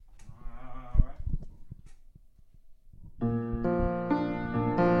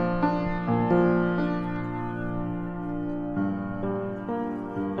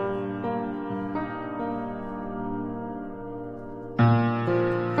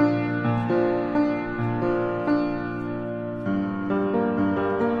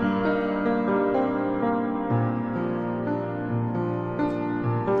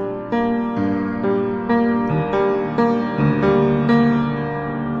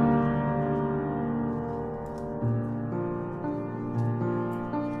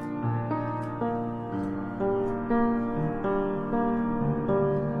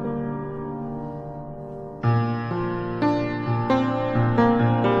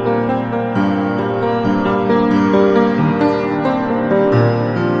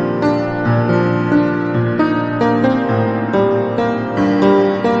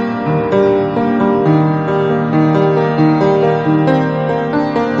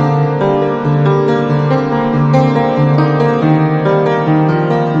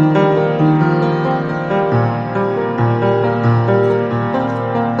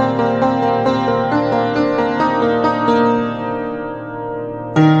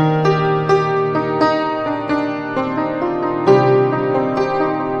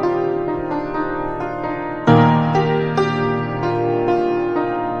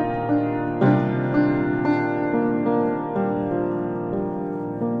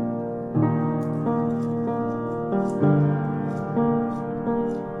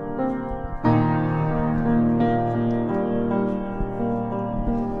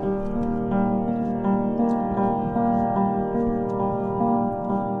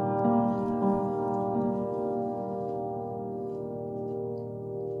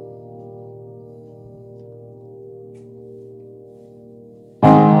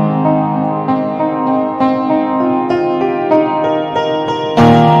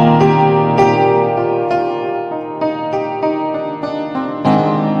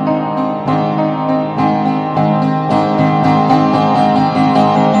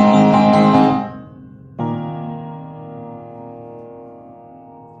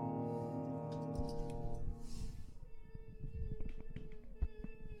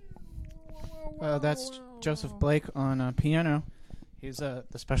That's Joseph Blake on piano. He's the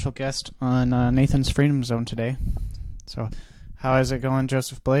special guest on Nathan's Freedom Zone today. So, how is it going,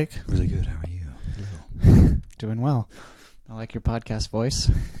 Joseph Blake? Really good. How are you? Hello. Doing well. I like your podcast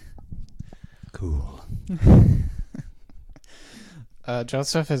voice. Cool.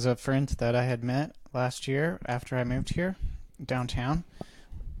 Joseph is a friend that I had met last year after I moved here, downtown.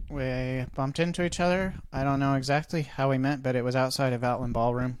 We bumped into each other. I don't know exactly how we met, but it was outside of Outland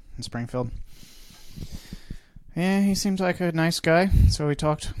Ballroom in Springfield. Yeah, he seems like a nice guy, so we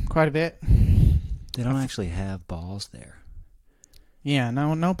talked quite a bit. They don't actually have balls there. Yeah,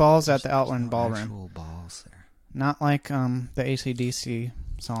 no balls at the Outland Ballroom. Actual balls there. Not like the AC/DC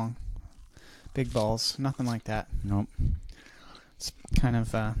song, Big Balls. Nothing like that. Nope. It's kind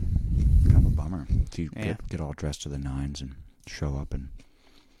of a bummer. If you get all dressed to the nines and show up and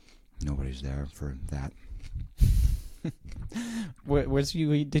nobody's there for that.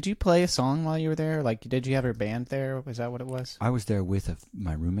 Did you play a song while you were there? Like, did you have your band there? Was that what it was? I was there with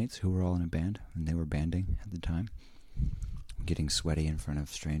my roommates who were all in a band, and they were banding at the time, getting sweaty in front of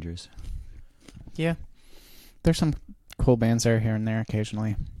strangers. Yeah, there's some cool bands there here and there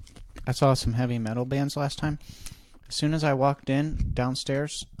occasionally. I saw some heavy metal bands last time. As soon as I walked in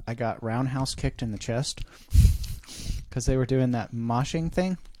downstairs, I got roundhouse kicked in the chest because they were doing that moshing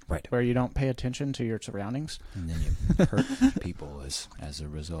thing. Right. Where you don't pay attention to your surroundings. And then you hurt people as a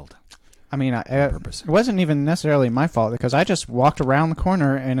result. I mean, it wasn't even necessarily my fault because I just walked around the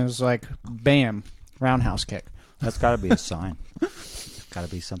corner and it was like, bam, roundhouse kick. That's got to be a sign. Got to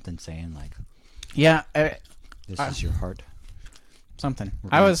be something saying like, yeah, this is your heart. Something. We're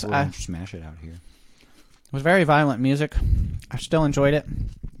gonna smash it out here. It was very violent music. I still enjoyed it.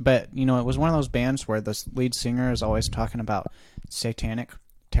 But, it was one of those bands where the lead singer is always talking about satanic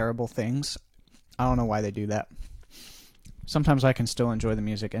terrible things. I don't know why they do that. Sometimes I can still enjoy the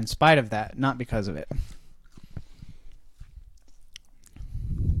music in spite of that, not because of it.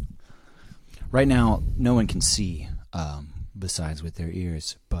 Right now, no one can see besides with their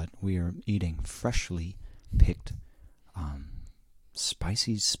ears, but we are eating freshly picked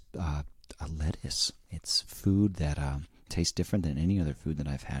spicy lettuce. It's food that tastes different than any other food that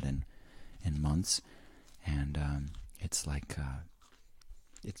I've had in months, and it's like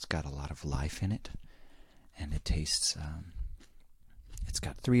it's got a lot of life in it, and it tastes. It's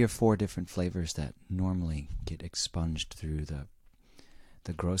got 3 or 4 different flavors that normally get expunged through the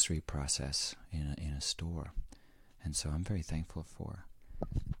grocery process in a store, and so I'm very thankful for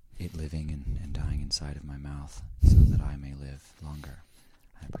it living and dying inside of my mouth so that I may live longer.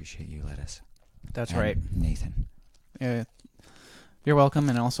 I appreciate you, Lettuce. That's right, Nathan. You're welcome,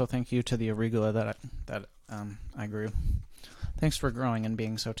 and also thank you to the arugula that I grew. Thanks for growing and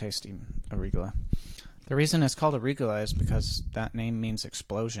being so tasty, arugula. The reason it's called arugula is because that name means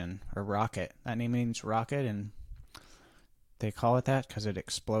explosion or rocket. That name means rocket, and they call it that because it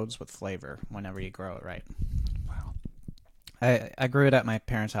explodes with flavor whenever you grow it right. Wow. I grew it at my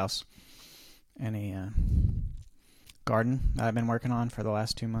parents' house in a garden that I've been working on for the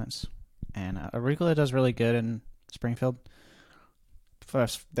last 2 months. And arugula does really good in Springfield. For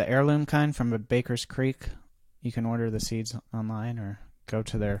the heirloom kind from Baker's Creek, you can order the seeds online or go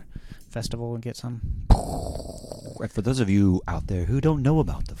to their festival and get some. And for those of you out there who don't know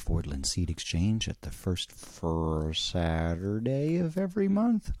about the Fordland Seed Exchange at the first Saturday of every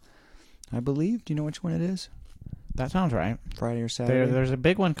month, I believe. Do you know which one it is? That sounds right. Friday or Saturday? There's a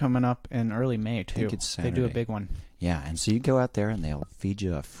big one coming up in early May, too. I think it's Saturday. They do a big one. Yeah, and so you go out there and they'll feed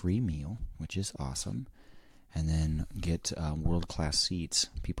you a free meal, which is awesome, and then get world-class seeds.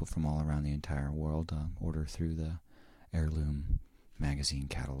 People from all around the entire world order through the heirloom magazine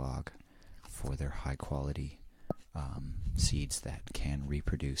catalog for their high quality seeds that can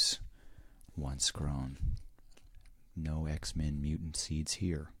reproduce once grown. No X-Men mutant seeds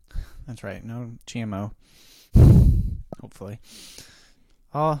here. That's right. No GMO. Hopefully.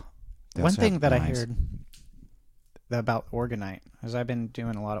 They One also thing have that I knives. heard about Orgonite, as I've been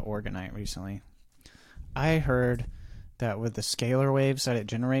doing a lot of Orgonite recently, I heard that with the scalar waves that it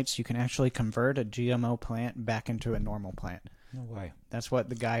generates, you can actually convert a GMO plant back into a normal plant. No way. That's what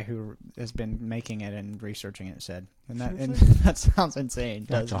the guy who has been making it and researching it said. And that sounds insane,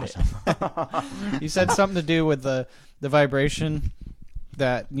 doesn't it? He said something to do with the vibration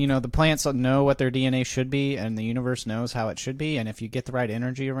that, the plants know what their DNA should be and the universe knows how it should be. And if you get the right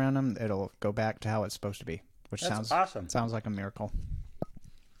energy around them, it'll go back to how it's supposed to be, which That's sounds awesome. Sounds like a miracle.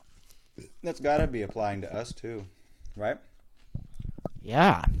 That's got to be applying to us too, right?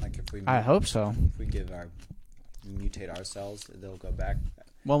 Yeah, Like if we I hope so. if we mutate our cells, they'll go back.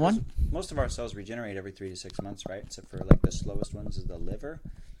 Well, Most of our cells regenerate every 3 to 6 months, right? Except for like the slowest ones is the liver,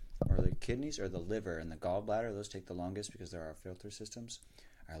 or the kidneys, or the liver and the gallbladder. Those take the longest because they're our filter systems.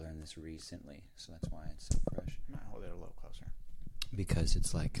 I learned this recently, so that's why it's so fresh. Hold it a little closer. Because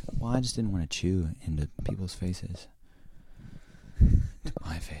it's like, well, I just didn't want to chew into people's faces. To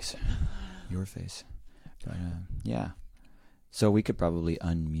my face. Your face. But, yeah. So we could probably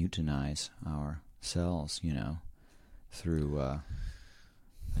unmutinize our cells, through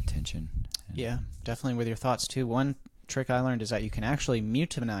attention. Yeah, definitely with your thoughts too. One trick I learned is that you can actually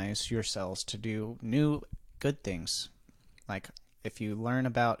mutinize your cells to do new good things. Like if you learn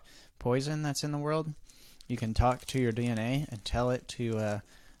about poison that's in the world, you can talk to your DNA and tell it to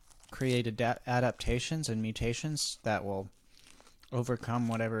create adaptations and mutations that will overcome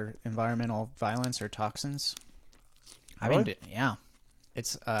whatever environmental violence or toxins. Really? Yeah.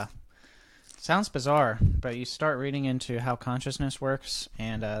 It's sounds bizarre, but you start reading into how consciousness works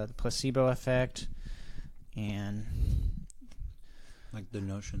and the placebo effect and Like the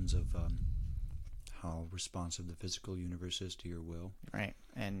notions of how responsive the physical universe is to your will. right,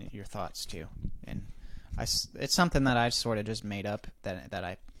 and your thoughts too. And it's something that I sort of just made up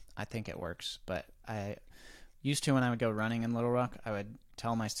that I think it works, but I used to when I would go running in Little Rock, I would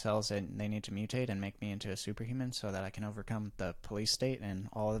tell my cells that they need to mutate and make me into a superhuman so that I can overcome the police state and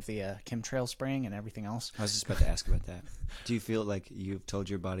all of the chemtrail spraying and everything else. I was just about to ask about that. Do you feel like you've told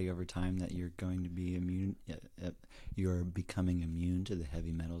your body over time that you're going to be immune, you're becoming immune to the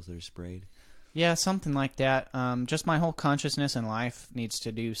heavy metals that are sprayed? Yeah, something like that. Just my whole consciousness in life needs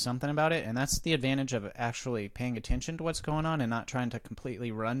to do something about it, and that's the advantage of actually paying attention to what's going on and not trying to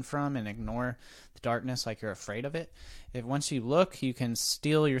completely run from and ignore the darkness like you're afraid of it. If once you look, you can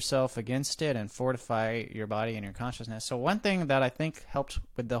steel yourself against it and fortify your body and your consciousness. So one thing that I think helped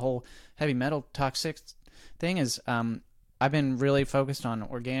with the whole heavy metal toxic thing is I've been really focused on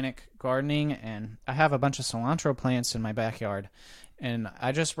organic gardening, and I have a bunch of cilantro plants in my backyard. And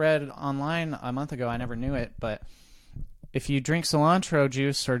I just read online a month ago, I never knew it, but if you drink cilantro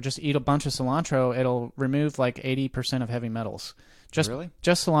juice or just eat a bunch of cilantro, it'll remove like 80% of heavy metals. Really?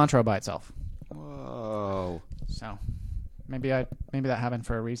 Just cilantro by itself. Whoa. So maybe that happened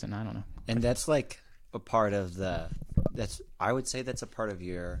for a reason. I don't know. And that's like a part of I would say that's a part of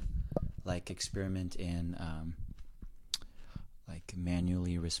your like experiment in like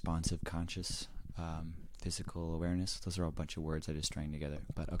manually responsive conscious physical awareness. Those are all a bunch of words I just strang together.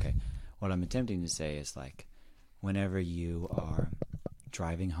 But okay, what I'm attempting to say is like whenever you are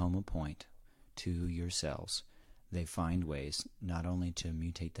driving home a point to your cells, they find ways not only to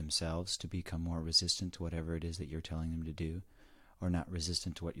mutate themselves to become more resistant to whatever it is that you're telling them to do, or not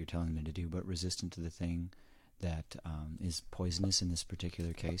resistant to what you're telling them to do, but resistant to the thing that is poisonous in this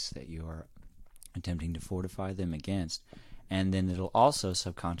particular case that you are attempting to fortify them against. And then it'll also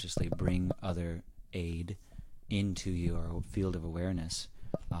subconsciously bring other aid into your field of awareness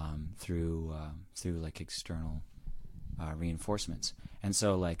through like external reinforcements. And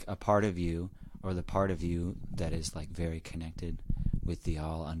so like a part of you, or the part of you that is like very connected with the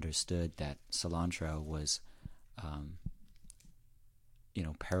all, understood that cilantro was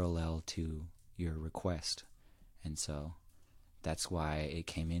parallel to your request. And so that's why it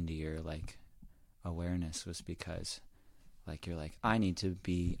came into your like awareness, was because like you're like, I need to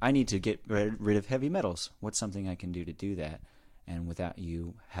get rid of heavy metals. What's something I can do to do that? And without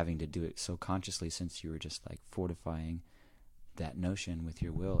you having to do it so consciously, since you were just like fortifying that notion with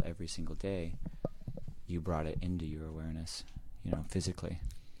your will every single day, you brought it into your awareness, physically.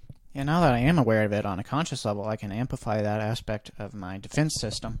 Yeah, now that I am aware of it on a conscious level, I can amplify that aspect of my defense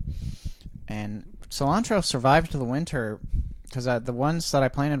system. And cilantro survived the winter because the ones that I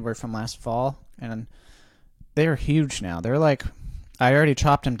planted were from last fall, and they're huge now. They're like, I already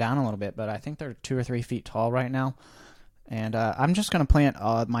chopped them down a little bit, but I think they're 2 or 3 feet tall right now. And I'm just going to plant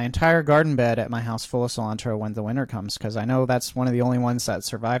my entire garden bed at my house full of cilantro when the winter comes, because I know that's one of the only ones that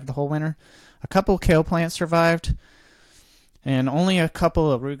survived the whole winter. A couple kale plants survived, and only a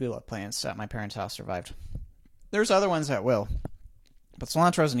couple of arugula plants at my parents' house survived. There's other ones that will. But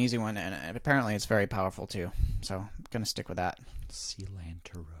cilantro is an easy one, and apparently it's very powerful too. So I'm going to stick with that.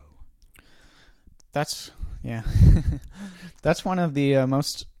 Cilantro. That's, yeah. That's one of the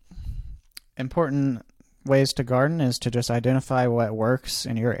most important ways to garden, is to just identify what works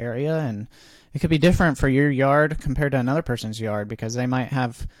in your area. And it could be different for your yard compared to another person's yard, because they might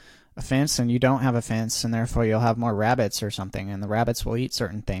have a fence and you don't have a fence, and therefore you'll have more rabbits or something, and the rabbits will eat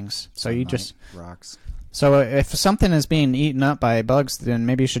certain things. So you just... Rocks. So if something is being eaten up by bugs, then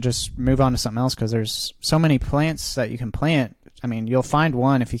maybe you should just move on to something else, because there's so many plants that you can plant. I mean, you'll find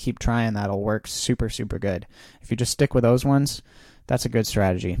one if you keep trying that'll work super, super good. If you just stick with those ones, that's a good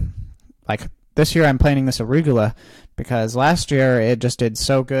strategy. Like this year I'm planting this arugula because last year it just did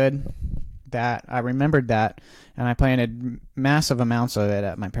so good that I remembered that, and I planted massive amounts of it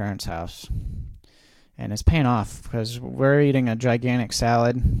at my parents' house. And it's paying off because we're eating a gigantic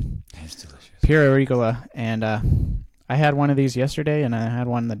salad. It's delicious. Pure arugula, and I had one of these yesterday, and I had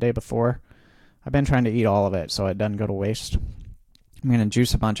one the day before. I've been trying to eat all of it so it doesn't go to waste. I'm going to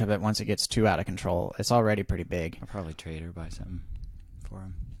juice a bunch of it once it gets too out of control. It's already pretty big. I'll probably trade or buy something for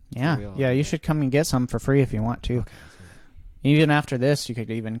him. Yeah, you should come and get some for free if you want to. Okay. Even after this, we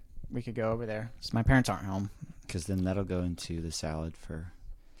could go over there. 'Cause my parents aren't home. Because then that'll go into the salad for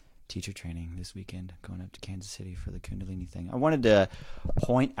teacher training this weekend, going up to Kansas City for the Kundalini thing. I wanted to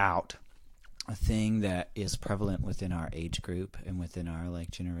point out a thing that is prevalent within our age group and within our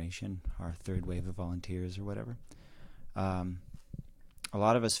generation, our third wave of volunteers or whatever. A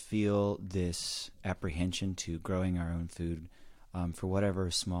lot of us feel this apprehension to growing our own food for whatever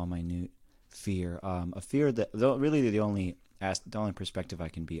small, minute fear. A fear that really the only perspective I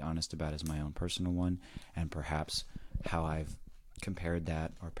can be honest about is my own personal one, and perhaps how I've compared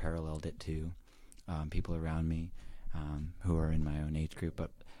that or paralleled it to people around me who are in my own age group.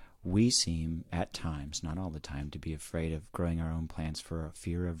 But we seem, at times, not all the time, to be afraid of growing our own plants for a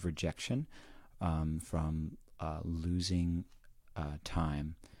fear of rejection, from losing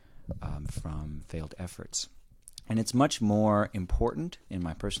time, from failed efforts. And it's much more important, in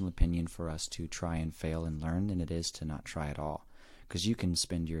my personal opinion, for us to try and fail and learn than it is to not try at all. Because you can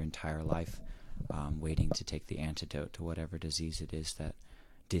spend your entire life waiting to take the antidote to whatever disease it is, that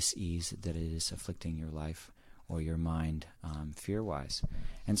dis-ease that is afflicting your life or your mind, fear-wise.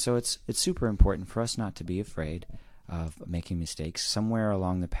 And so it's super important for us not to be afraid of making mistakes. Somewhere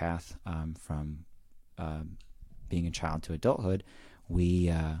along the path from being a child to adulthood,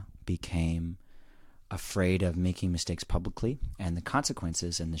 we became afraid of making mistakes publicly, and the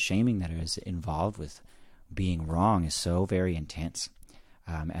consequences and the shaming that is involved with being wrong is so very intense.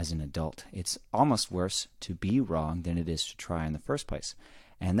 As an adult, it's almost worse to be wrong than it is to try in the first place.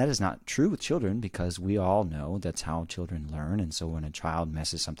 And that is not true with children, because we all know that's how children learn. And so when a child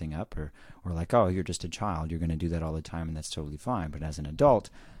messes something up, or we're like, oh, you're just a child, you're going to do that all the time, and that's totally fine. But as an adult,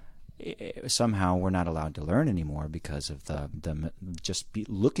 somehow we're not allowed to learn anymore, because of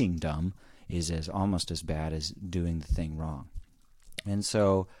looking dumb is almost as bad as doing the thing wrong. And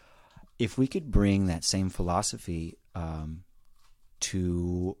so if we could bring that same philosophy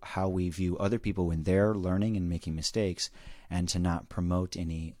to how we view other people when they're learning and making mistakes, and to not promote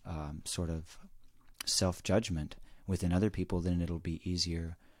any sort of self-judgment within other people, then it'll be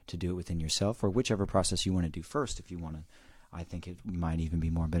easier to do it within yourself, or whichever process you want to do first. If you want to, I think it might even be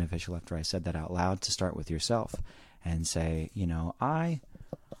more beneficial after I said that out loud to start with yourself and say,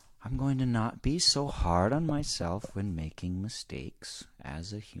 I'm going to not be so hard on myself when making mistakes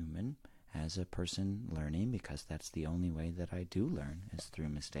as a human, as a person learning, because that's the only way that I do learn, is through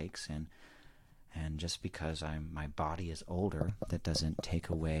mistakes. And just because my body is older, that doesn't take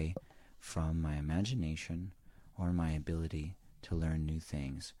away from my imagination or my ability to learn new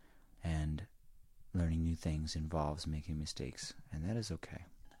things. And learning new things involves making mistakes, and that is okay.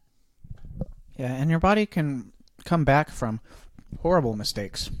 Yeah, and your body can come back from horrible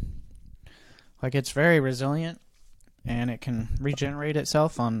mistakes. Like, it's very resilient, and it can regenerate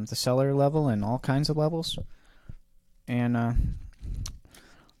itself on the cellular level and all kinds of levels. And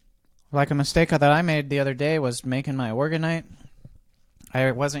like a mistake that I made the other day was making my orgonite.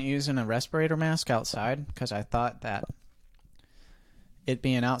 I wasn't using a respirator mask outside because I thought that it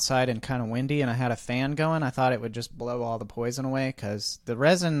being outside and kind of windy and I had a fan going, I thought it would just blow all the poison away, because the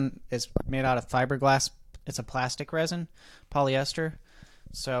resin is made out of fiberglass. It's a plastic resin, polyester.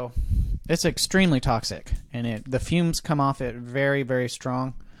 So It's extremely toxic, and the fumes come off it very, very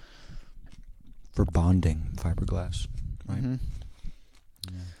strong. For bonding fiberglass, right? Mm-hmm.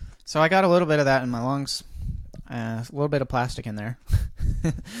 Yeah. So I got a little bit of that in my lungs, a little bit of plastic in there.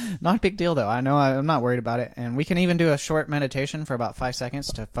 Not a big deal, though. I know I'm not worried about it. And we can even do a short meditation for about 5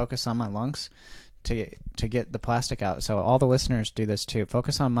 seconds to focus on my lungs to get the plastic out. So all the listeners do this too.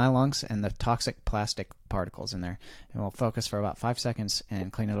 Focus on my lungs and the toxic plastic particles in there. And we'll focus for about 5 seconds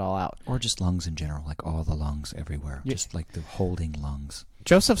and clean it all out. Or just lungs in general, like all the lungs everywhere. Yeah. Just like the holding lungs.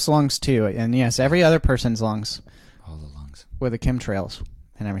 Joseph's lungs too. And yes, every other person's lungs. All the lungs. With the chemtrails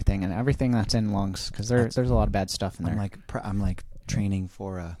and everything that's in lungs. Because there's a lot of bad stuff in there. I'm like training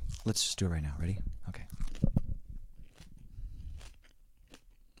for let's just do it right now. Ready? Okay.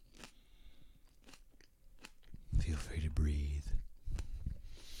 Feel free to breathe.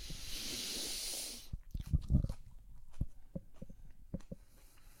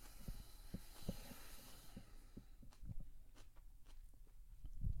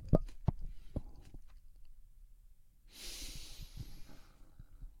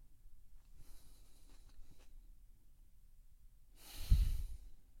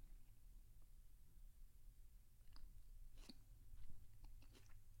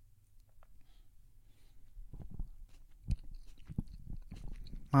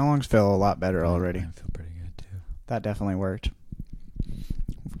 My lungs feel a lot better already. I feel pretty good too. That definitely worked.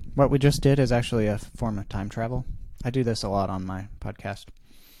 What we just did is actually a form of time travel. I do this a lot on my podcast.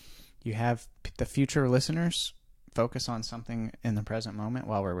 You have the future listeners focus on something in the present moment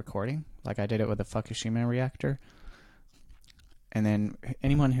while we're recording, like I did it with the Fukushima reactor. And then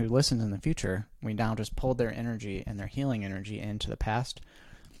anyone who listens in the future, we now just pulled their energy and their healing energy into the past.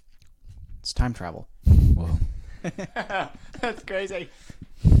 It's time travel. Whoa. That's crazy.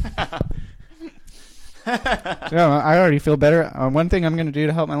 I already feel better. One thing I'm going to do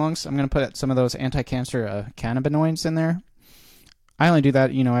to help my lungs, I'm going to put some of those anti-cancer cannabinoids in there. I only do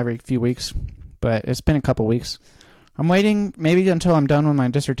that, every few weeks, but it's been a couple weeks. I'm waiting maybe until I'm done with my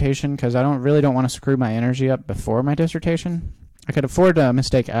dissertation because I don't want to screw my energy up before my dissertation. I could afford a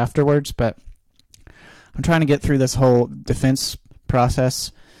mistake afterwards, but I'm trying to get through this whole defense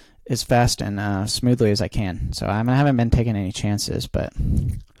process as fast and smoothly as I can. So I haven't been taking any chances, but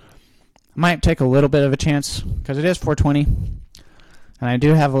I might take a little bit of a chance because it is 420, and I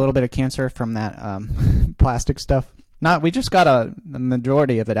do have a little bit of cancer from that plastic stuff. We just got the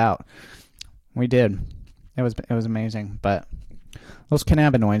majority of it out. We did. It was amazing, but those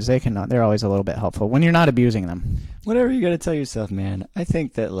cannabinoids, they're always a little bit helpful when you're not abusing them. Whatever you got to tell yourself, man. I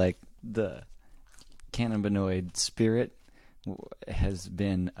think that like the cannabinoid spirit has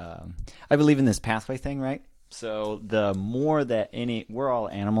been I believe in this pathway thing, right? So the more that we're all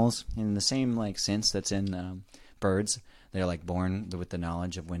animals in the same like sense that's in birds. They're like born with the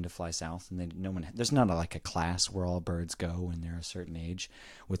knowledge of when to fly south, and there's not like a class where all birds go when they're a certain age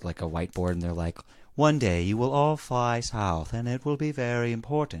with like a whiteboard, and they're like, one day you will all fly south, and it will be very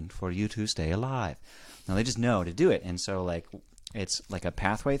important for you to stay alive. Now they just know to do it, and so like it's like a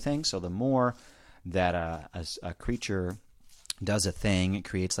pathway thing. So the more that a creature does a thing, it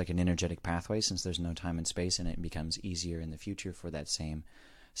creates like an energetic pathway. Since there's no time and space in it, it becomes easier in the future for that same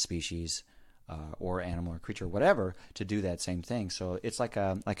species or animal or creature, whatever, to do that same thing. So it's like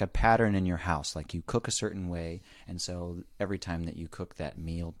a pattern in your house. Like you cook a certain way, and so every time that you cook that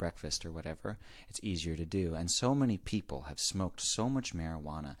meal, breakfast or whatever, it's easier to do. And so many people have smoked so much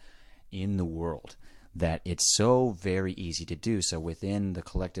marijuana in the world that it's so very easy to do. So within the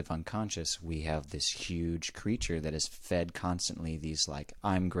collective unconscious, we have this huge creature that is fed constantly these like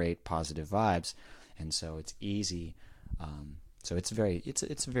I'm great positive vibes, and so it's easy. So it's a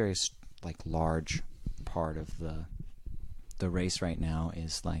very like large part of the race right now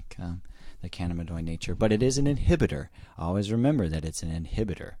is like the cannabinoid nature, but it is an inhibitor. Always remember that it's an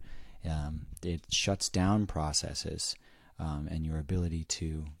inhibitor. It shuts down processes and your ability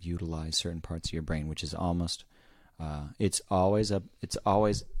to utilize certain parts of your brain, which is almost it's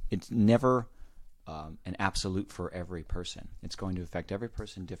never an absolute for every person. It's going to affect every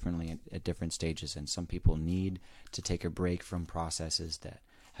person differently at different stages, and some people need to take a break from processes that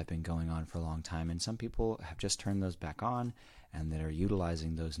have been going on for a long time, and some people have just turned those back on and that are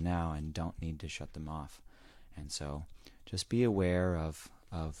utilizing those now and don't need to shut them off. And so just be aware of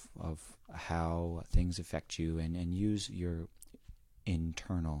how things affect you, and use your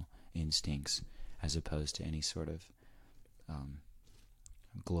internal instincts as opposed to any sort of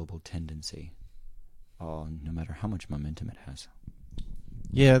global tendency, no matter how much momentum it has.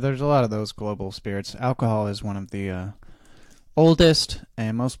 Yeah, there's a lot of those global spirits. Alcohol is one of the oldest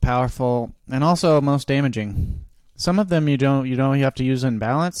and most powerful, and also most damaging. Some of them you have to use in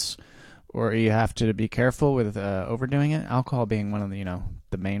balance, or you have to be careful with overdoing it. Alcohol being one of the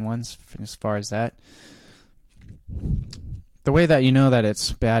the main ones as far as that. The way that you know that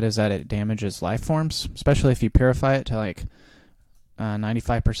it's bad is that it damages life forms, especially if you purify it to like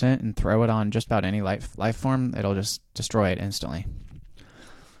 95% and throw it on just about any life form. It'll just destroy it instantly.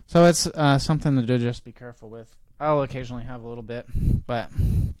 So it's something to just be careful with. I'll occasionally have a little bit, but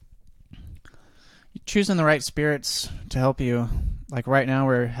choosing the right spirits to help you. Like right now,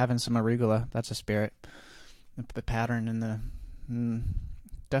 we're having some arugula. That's a spirit. The pattern and the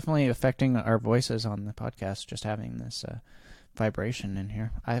definitely affecting our voices on the podcast. Just having this vibration in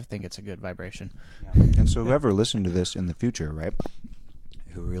here, I think it's a good vibration. Yeah. And so, whoever listened to this in the future, right,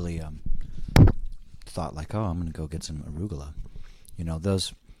 who really thought like, "Oh, I'm going to go get some arugula,"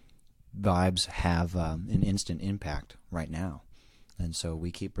 those vibes have an instant impact right now. And so we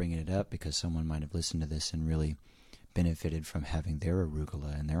keep bringing it up because someone might have listened to this and really benefited from having their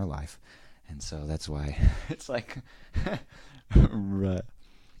arugula in their life. And so that's why it's like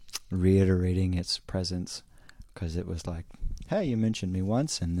reiterating its presence, because it was like, hey, you mentioned me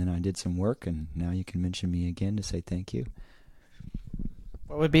once, and then I did some work, and now you can mention me again to say thank you.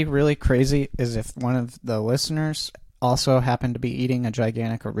 What would be really crazy is if one of the listeners also happened to be eating a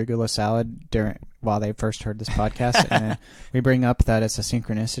gigantic arugula salad while they first heard this podcast, and we bring up that it's a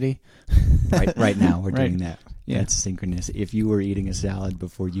synchronicity. Right now we're Right. doing that. Yeah. It's synchronicity. If you were eating a salad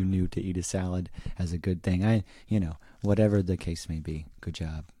before you knew to eat a salad as a good thing, whatever the case may be, good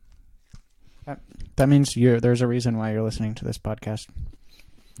job. That means there's a reason why you're listening to this podcast.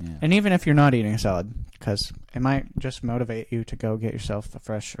 Yeah. And even if you're not eating a salad, because it might just motivate you to go get yourself a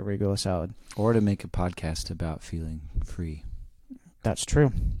fresh arugula salad. Or to make a podcast about feeling free. That's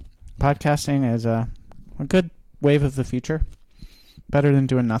true. Podcasting is a good wave of the future. Better than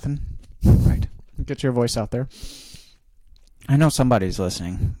doing nothing. Right. Get your voice out there. I know somebody's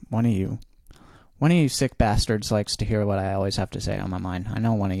listening. One of you sick bastards likes to hear what I always have to say on my mind. I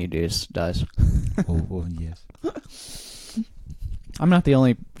know one of you dudes does. Oh, yes. I'm not the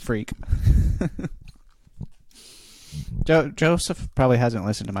only freak. Joseph probably hasn't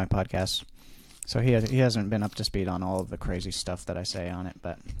listened to my podcast, so he hasn't been up to speed on all of the crazy stuff that I say on it.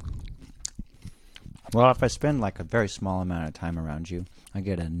 But Well, if I spend like a very small amount of time around you, I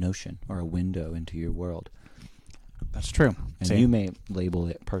get a notion or a window into your world. that's true. And See? you may label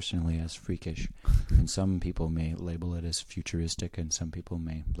it personally as freakish, and some people may label it as futuristic, and some people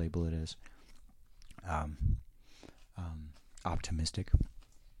may label it as optimistic.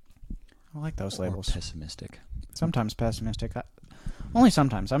 I like those or labels. pessimistic. Sometimes pessimistic. Only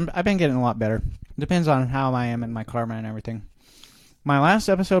sometimes. I've been getting a lot better. Depends on how I am in my karma and everything. My last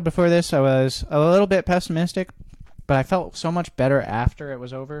episode before this, I was a little bit pessimistic, but I felt so much better after it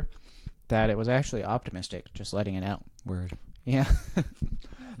was over that it was actually optimistic, just letting it out. Word. Yeah.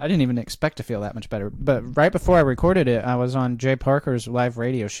 I didn't even expect to feel that much better. But right before I recorded it, I was on Jay Parker's live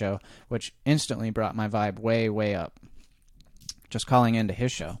radio show, which instantly brought my vibe way, way up. Just calling into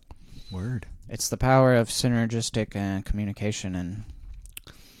his show. Word. It's the power of synergistic communication and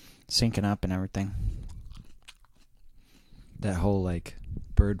syncing up and everything. That whole like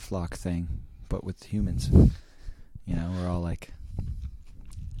bird flock thing, but with humans. We're all like,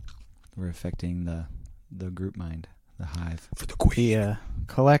 we're affecting the group mind, the hive. For the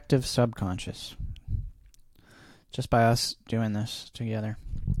collective subconscious. Just by us doing this together.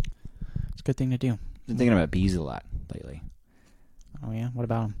 It's a good thing to do. I've been thinking about bees a lot lately. Oh yeah? What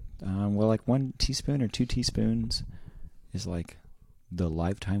about them? Well, like 1 teaspoon or 2 teaspoons is like the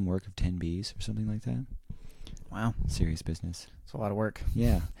lifetime work of 10 bees or something like that. Wow. Serious business. It's a lot of work.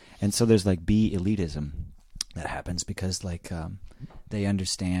 Yeah. And so there's like bee elitism that happens because like they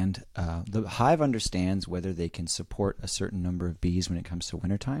understand, the hive understands whether they can support a certain number of bees when it comes to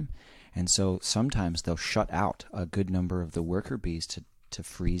wintertime. And so sometimes they'll shut out a good number of the worker bees to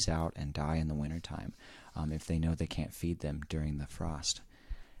freeze out and die in the wintertime if they know they can't feed them during the frost.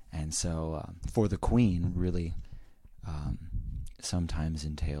 And so for the queen, really sometimes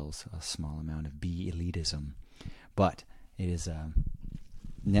entails a small amount of bee elitism. But it is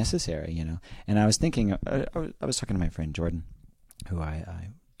necessary, And I was thinking, I was talking to my friend Jordan, who I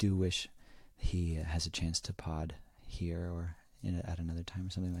do wish he has a chance to pod here or at another time or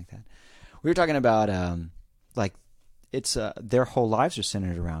something like that. We were talking about it's their whole lives are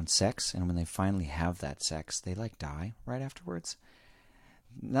centered around sex, and when they finally have that sex, they like die right afterwards.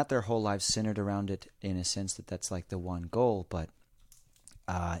 Not their whole lives centered around it in a sense that that's like the one goal, but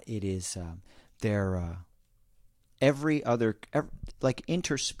it is their like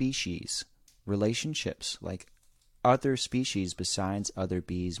interspecies relationships, like other species besides other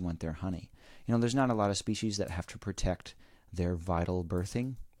bees want their honey. There's not a lot of species that have to protect their vital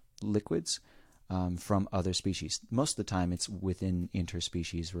birthing liquids from other species. Most of the time, it's within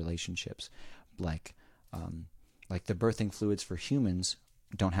interspecies relationships, like the birthing fluids for humans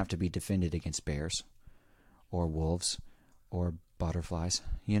don't have to be defended against bears or wolves or butterflies.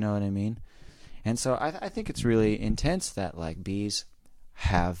 You know what I mean? And so I think it's really intense that like bees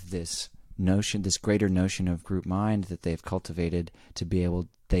have this notion, this greater notion of group mind that they've cultivated to be able.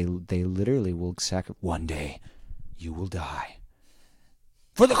 They literally will one day you will die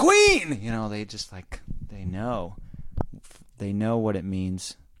for the queen. You know, they just like they know what it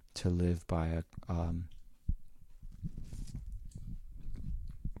means to live by a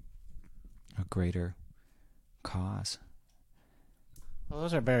greater cause. Well,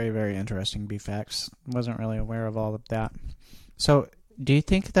 those are very, very interesting bee facts. Wasn't really aware of all of that. So, do you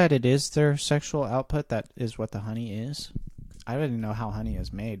think that it is their sexual output that is what the honey is? I don't even know how honey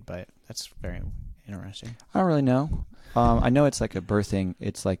is made, but that's very interesting. I don't really know. I know it's like a birthing.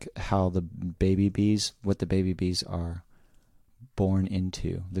 It's like how what the baby bees are born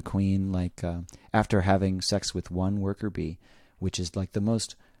into. The queen, like after having sex with one worker bee, which is like the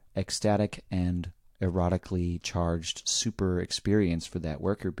most ecstatic and erotically charged super experience for that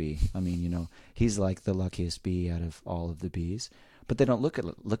worker bee. I mean, you know, he's like the luckiest bee out of all of the bees. But they don't look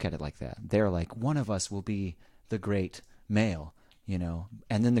at it like that. They're like, one of us will be the great male, you know,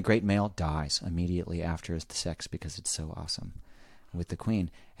 and then the great male dies immediately after the sex because it's so awesome with the queen.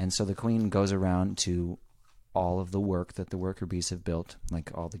 And so the queen goes around to all of the work that the worker bees have built,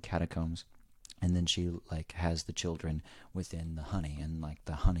 like all the catacombs, and then she like has the children within the honey and like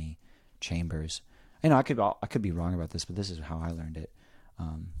the honey chambers. You know, I could be wrong about this, but this is how I learned it.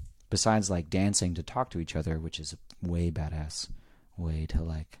 Besides like dancing to talk to each other, which is a way badass way to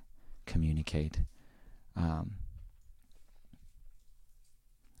like communicate.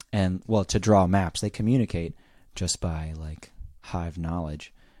 And well, to draw maps, they communicate just by like hive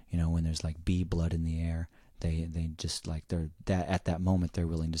knowledge. You know, when there's like bee blood in the air, they just like at that moment they're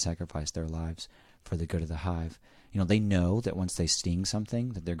willing to sacrifice their lives for the good of the hive. You know, they know that once they sting something,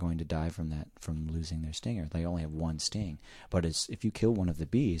 that they're going to die from losing their stinger. They only have one sting, but if you kill one of the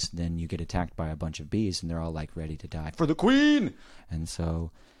bees, then you get attacked by a bunch of bees, and they're all like ready to die for the queen. And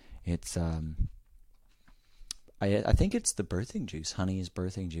so, it's I think it's the birthing juice. Honey is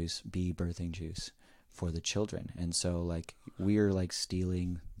birthing juice, bee birthing juice for the children. And so like we're like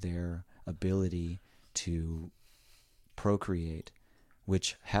stealing their ability to procreate,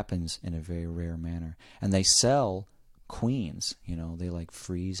 which happens in a very rare manner. And they sell queens, you know, they like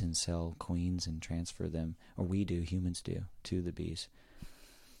freeze and sell queens and transfer them, or humans do, to the bees.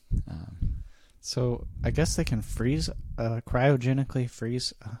 So I guess they can cryogenically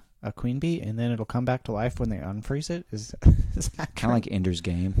freeze a queen bee, and then it'll come back to life when they unfreeze it? Is that kind of like Ender's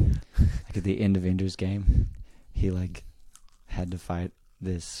Game? Like at the end of Ender's Game, he like had to fight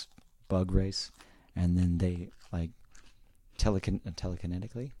this bug race, and then they like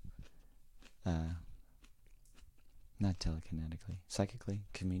telekinetically, not telekinetically, psychically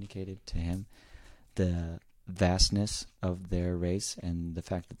communicated to him the vastness of their race and the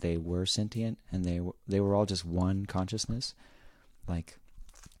fact that they were sentient and they were all just one consciousness. Like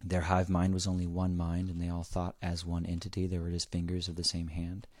their hive mind was only one mind, and they all thought as one entity. They were just fingers of the same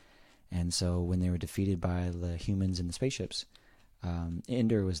hand. And so when they were defeated by the humans in the spaceships,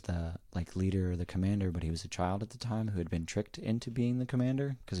 Ender was the like leader or the commander, but he was a child at the time who had been tricked into being the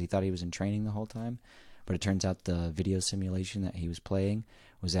commander because he thought he was in training the whole time. But it turns out the video simulation that he was playing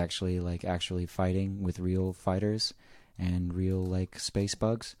was actually fighting with real fighters and real like space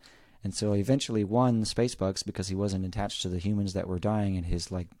bugs. And so he eventually won the space bugs because he wasn't attached to the humans that were dying in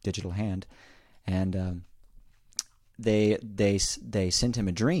his like digital hand. And they sent him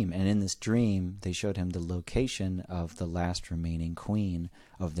a dream, and in this dream they showed him the location of the last remaining queen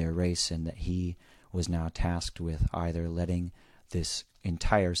of their race, and that he was now tasked with either letting this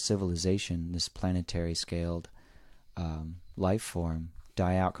entire civilization, this planetary scaled life form,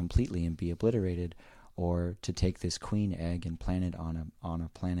 die out completely and be obliterated, or to take this queen egg and plant it on a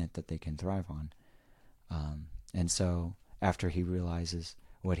planet that they can thrive on. And so after he realizes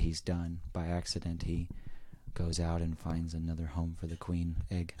what he's done by accident, he goes out and finds another home for the queen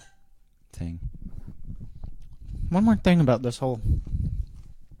egg thing. One more thing about this whole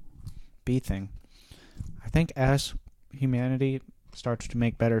bee thing. I think as humanity starts to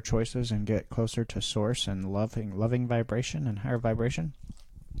make better choices and get closer to source and loving vibration and higher vibration,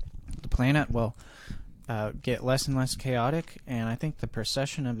 the planet will get less and less chaotic, and I think the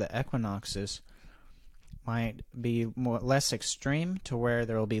precession of the equinoxes might be less extreme, to where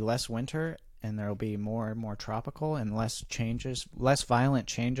there will be less winter and there will be more and more tropical and less violent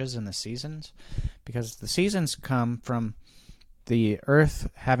changes in the seasons, because the seasons come from the Earth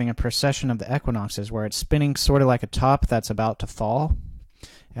having a precession of the equinoxes where it's spinning sort of like a top that's about to fall.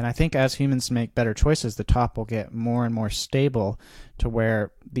 And I think as humans make better choices, the top will get more and more stable to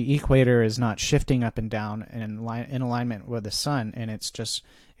where the equator is not shifting up and down in alignment with the sun, and it's just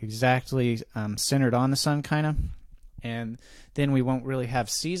exactly centered on the sun, kind of. And then we won't really have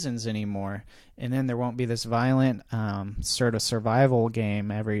seasons anymore, and then there won't be this violent sort of survival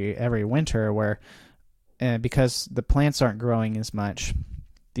game every winter where, because the plants aren't growing as much,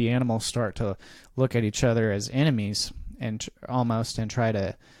 the animals start to look at each other as enemies and try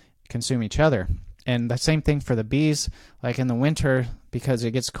to consume each other. And the same thing for the bees. Like in the winter, because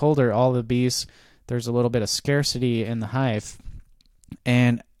it gets colder, all the bees, there's a little bit of scarcity in the hive.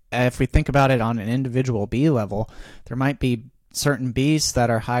 And if we think about it on an individual bee level, there might be certain bees that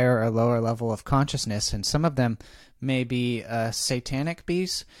are higher or lower level of consciousness, and some of them may be satanic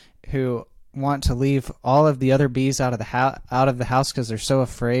bees who want to leave all of the other bees out of the house because they're so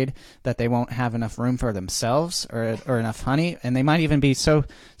afraid that they won't have enough room for themselves or enough honey. And they might even be so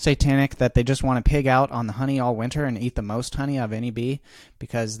satanic that they just want to pig out on the honey all winter and eat the most honey of any bee,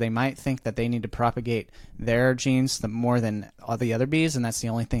 because they might think that they need to propagate their genes more than all the other bees, and that's the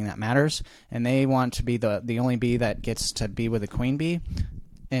only thing that matters. And they want to be the only bee that gets to be with the queen bee.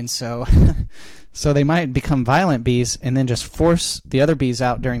 And so they might become violent bees and then just force the other bees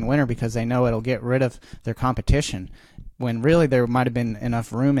out during the winter because they know it'll get rid of their competition, when really there might have been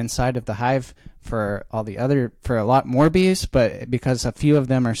enough room inside of the hive for a lot more bees, but because a few of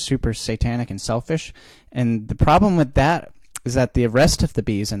them are super satanic and selfish. And the problem with that is that the rest of the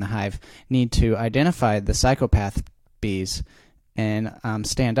bees in the hive need to identify the psychopath bees and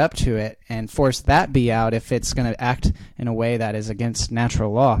stand up to it and force that bee out if it's going to act in a way that is against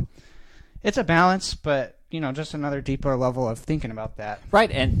natural law. It's a balance, but, just another deeper level of thinking about that.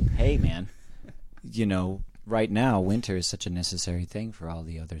 Right, and hey, man, right now, winter is such a necessary thing for all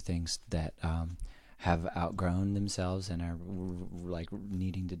the other things that have outgrown themselves and are like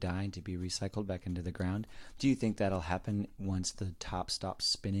needing to die and to be recycled back into the ground. Do you think that'll happen once the top stops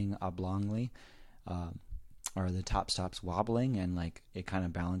spinning oblongly? Or the top stops wobbling and like it kind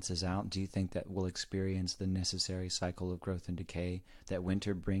of balances out? Do you think that we'll experience the necessary cycle of growth and decay that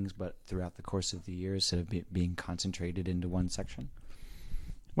winter brings, but throughout the course of the year instead of being concentrated into one section?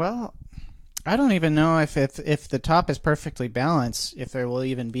 Well, I don't even know if the top is perfectly balanced, if there will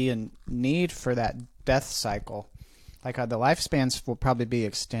even be a need for that death cycle. Like the lifespans will probably be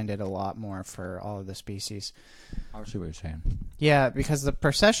extended a lot more for all of the species. I see what you're saying. Yeah, because the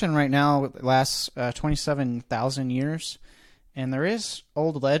precession right now lasts 27,000 years, and there is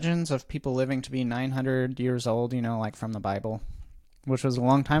old legends of people living to be 900 years old, like from the Bible, which was a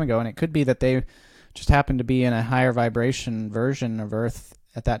long time ago, and it could be that they just happened to be in a higher vibration version of Earth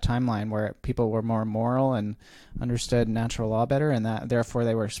at that timeline where people were more moral and understood natural law better, and that therefore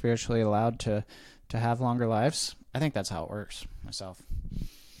they were spiritually allowed to have longer lives. I think that's how it works, myself.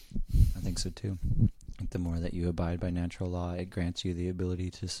 I think so too. The more that you abide by natural law, it grants you the ability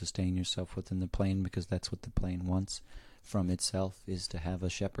to sustain yourself within the plane, because that's what the plane wants from itself, is to have a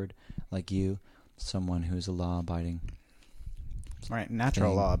shepherd like you, someone who's a law-abiding. Right,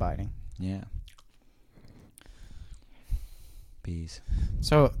 natural law-abiding. Yeah. Bees.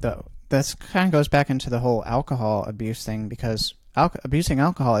 So this kind of goes back into the whole alcohol abuse thing, because abusing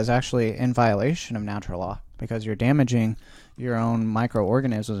alcohol is actually in violation of natural law, because you're damaging your own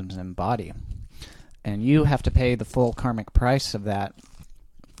microorganisms and body, and you have to pay the full karmic price of that.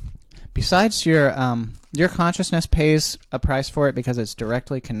 Besides, your consciousness pays a price for it because it's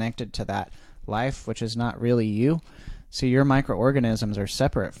directly connected to that life, which is not really you. So your microorganisms are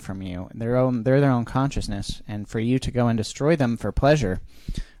separate from you. They're their own consciousness, and for you to go and destroy them for pleasure,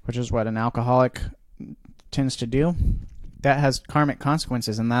 which is what an alcoholic tends to do, that has karmic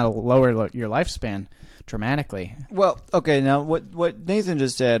consequences, and that'll lower your lifespan dramatically. Well, okay, now what Nathan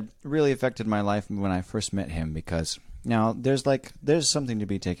just said really affected my life when I first met him, because now there's something to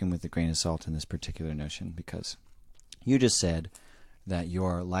be taken with a grain of salt in this particular notion, because you just said that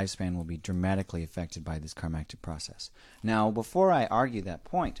your lifespan will be dramatically affected by this karmatic process. Now, before I argue that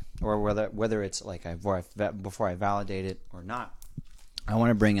point, or whether it's like before I validate it or not, I want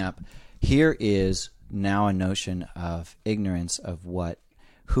to bring up, here is now a notion of ignorance of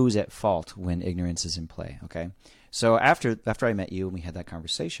who's at fault when ignorance is in play. Okay, so after I met you and we had that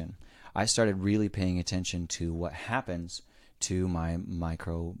conversation, I started really paying attention to what happens to my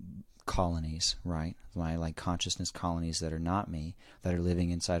micro colonies, right? My consciousness colonies that are not me, that are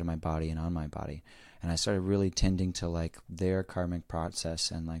living inside of my body and on my body. And I started really tending to their karmic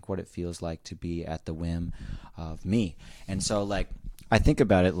process and what it feels like to be at the whim of me. And so I think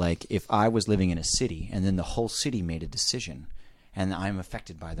about it if I was living in a city and then the whole city made a decision and I'm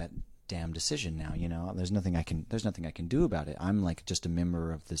affected by that damn decision now. There's nothing I can do about it. I'm like just a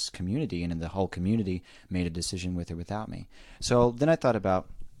member of this community, and the whole community made a decision with or without me. So then I thought about,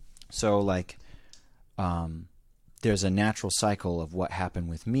 there's a natural cycle of what happened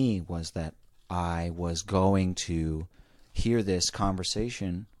with me was that I was going to hear this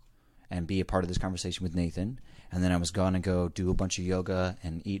conversation and be a part of this conversation with Nathan, and then I was going to go do a bunch of yoga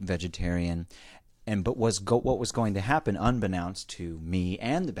and eat vegetarian. But what was going to happen, unbeknownst to me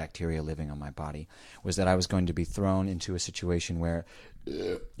and the bacteria living on my body, was that I was going to be thrown into a situation where,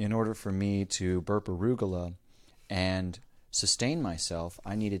 in order for me to burp arugula and sustain myself,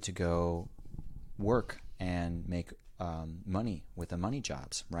 I needed to go work and make money with the money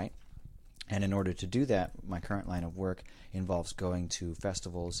jobs, right? And in order to do that, my current line of work involves going to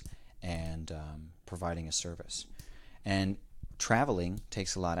festivals and providing a service. And traveling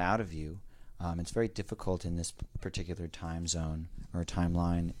takes a lot out of you. It's very difficult in this particular time zone or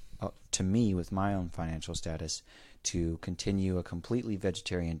timeline, to me, with my own financial status, to continue a completely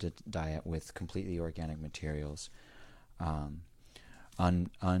vegetarian diet with completely organic materials,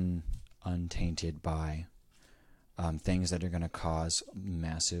 untainted by things that are going to cause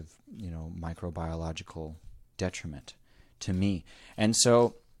massive, microbiological detriment to me. And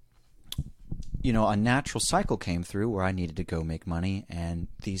so, a natural cycle came through where I needed to go make money, and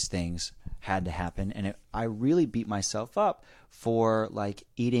these things had to happen. And I really beat myself up for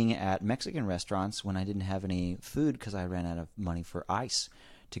eating at Mexican restaurants when I didn't have any food because I ran out of money for ice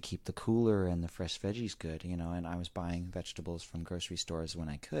to keep the cooler and the fresh veggies good, and I was buying vegetables from grocery stores when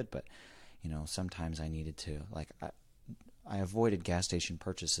I could, but sometimes I needed to, I avoided gas station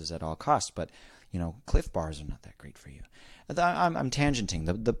purchases at all costs, but Cliff Bars are not that great for you. I'm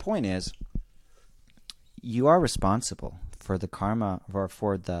tangenting. The point is, you are responsible for the karma, or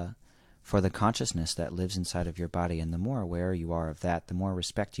for the consciousness that lives inside of your body, and the more aware you are of that, the more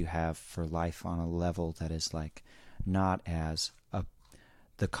respect you have for life on a level that is not as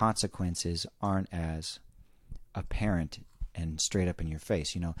the consequences aren't as apparent and straight up in your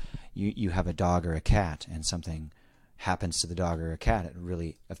face. You have a dog or a cat, and something happens to the dog or a cat, it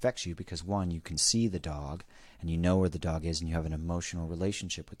really affects you because, one, you can see the dog and you know where the dog is, and you have an emotional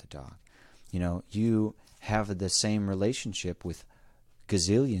relationship with the dog. You have the same relationship with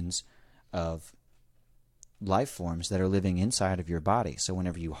gazillions of life forms that are living inside of your body. So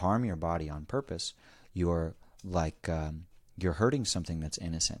whenever you harm your body on purpose, you're you're hurting something that's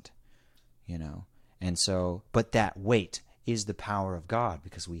innocent, And so, but that weight is the power of God,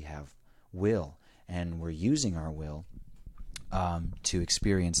 because we have will, and we're using our will to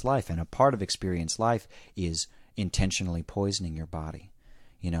experience life. And a part of experience life is intentionally poisoning your body.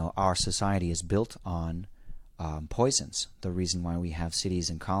 Our society is built on poisons. The reason why we have cities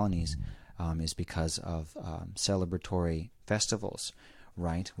and colonies is because of celebratory festivals,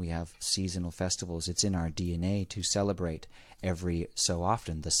 right? We have seasonal festivals. It's in our DNA to celebrate every so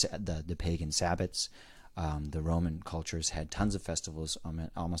often. The pagan Sabbats, the Roman cultures had tons of festivals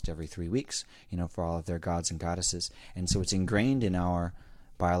almost every 3 weeks, for all of their gods and goddesses. And so it's ingrained in our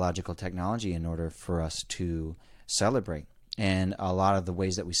biological technology in order for us to celebrate. And a lot of the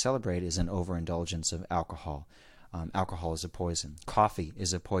ways that we celebrate is an overindulgence of alcohol. Alcohol is a poison. Coffee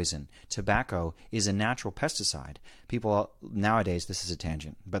is a poison. Tobacco is a natural pesticide. People nowadays, this is a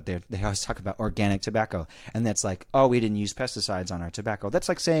tangent, but they always talk about organic tobacco, and that's oh, we didn't use pesticides on our tobacco. That's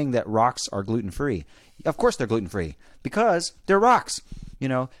like saying that rocks are gluten-free. Of course they're gluten-free, because they're rocks.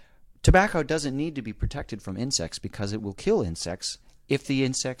 Tobacco doesn't need to be protected from insects because it will kill insects if the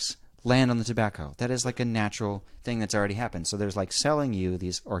insects land on the tobacco. That is a natural thing that's already happened. So there's selling you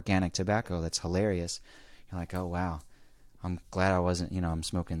these organic tobacco that's hilarious. You're oh, wow, I'm glad I wasn't, I'm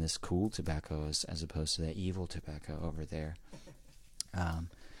smoking this cool tobacco as opposed to that evil tobacco over there.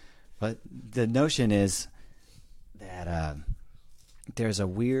 But the notion is that there's a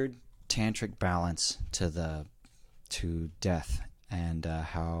weird tantric balance to death, and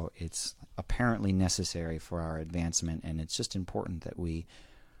how it's apparently necessary for our advancement, and it's just important that we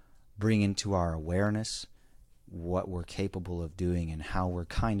bring into our awareness what we're capable of doing, and how we're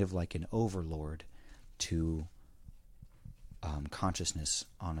kind of like an overlord to consciousness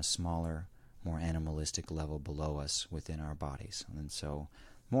on a smaller, more animalistic level below us within our bodies. And so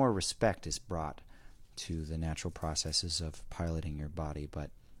more respect is brought to the natural processes of piloting your body, but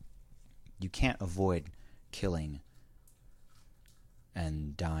you can't avoid killing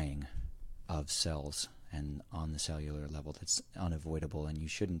and dying of cells, and on the cellular level that's unavoidable, and you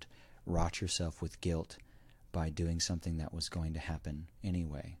shouldn't rot yourself with guilt by doing something that was going to happen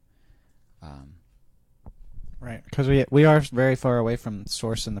anyway. Right, because we are very far away from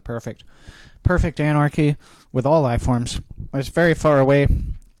source and the perfect anarchy with all life forms. It's very far away,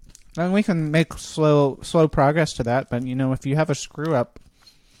 and we can make slow progress to that. But if you have a screw up,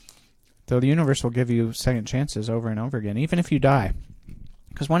 the universe will give you second chances over and over again, even if you die.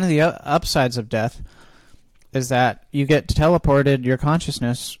 Because one of the upsides of death is that you get teleported your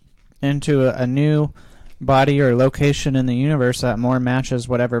consciousness into a new body or location in the universe that more matches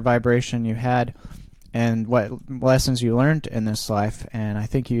whatever vibration you had and what lessons you learned in this life. And I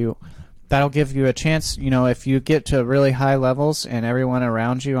think that'll give you a chance, if you get to really high levels and everyone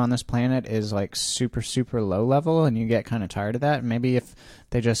around you on this planet is like super, super low level and you get kind of tired of that, maybe if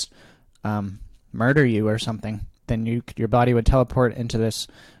they just murder you or something, then your body would teleport into this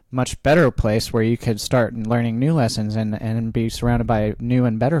much better place where you could start learning new lessons and be surrounded by new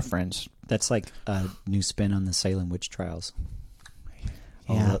and better friends. That's like a new spin on the Salem witch trials.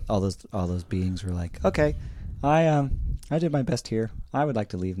 Yeah. All those beings were like, okay, I did my best here. I would like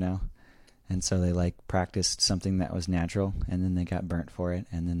to leave now. And so they like practiced something that was natural, and then they got burnt for it,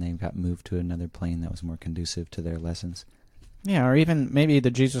 and then they got moved to another plane that was more conducive to their lessons. Yeah, or even maybe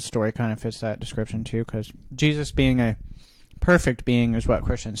the Jesus story kind of fits that description too, because Jesus being a perfect being is what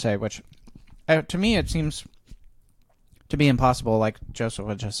Christians say, which to me it seems to be impossible, like Joseph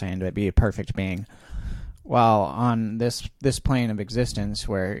was just saying, to be a perfect being. While on this plane of existence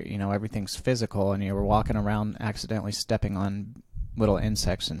where, everything's physical and you're walking around accidentally stepping on little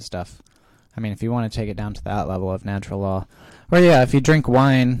insects and stuff. I mean, if you want to take it down to that level of natural law. Or yeah, if you drink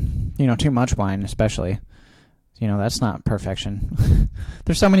wine, too much wine especially, that's not perfection.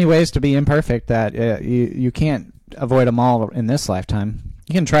 There's so many ways to be imperfect that you can't avoid them all in this lifetime.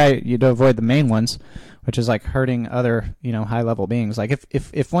 You can try to avoid the main ones, which is like hurting other, high-level beings. Like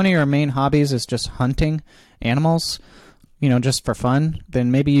if one of your main hobbies is just hunting animals, just for fun,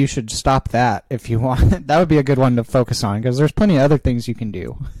 then maybe you should stop that if you want. That would be a good one to focus on, because there's plenty of other things you can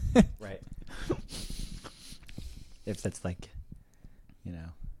do. Right. If that's like,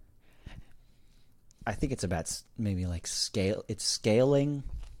 I think it's about maybe like scale. It's scaling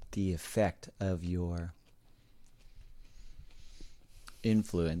the effect of your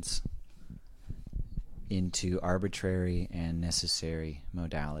influence into arbitrary and necessary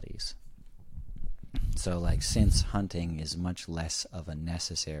modalities. So, like, since hunting is much less of a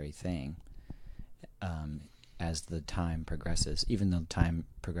necessary thing as the time progresses, even though time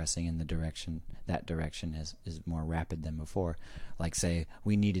progressing in that direction is more rapid than before. Like, say,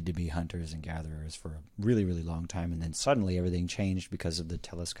 we needed to be hunters and gatherers for a really, really long time, and then suddenly everything changed because of the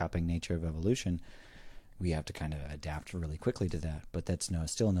telescopic nature of evolution. We have to kind of adapt really quickly to that, but that's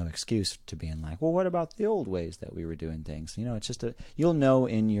still no excuse to being like, well, what about the old ways that we were doing things? It's just you'll know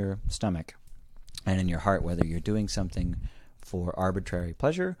in your stomach and in your heart whether you're doing something for arbitrary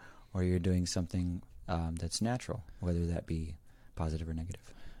pleasure or you're doing something that's natural, whether that be positive or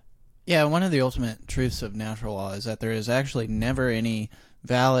negative. Yeah, one of the ultimate truths of natural law is that there is actually never any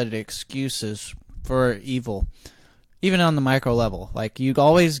valid excuses for evil, even on the micro level. Like, you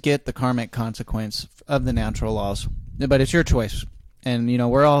always get the karmic consequence of the natural laws, but it's your choice. And,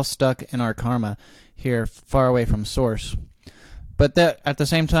 we're all stuck in our karma here, far away from source. But that at the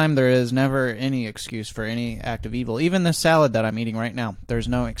same time, there is never any excuse for any act of evil. Even the salad that I'm eating right now, there's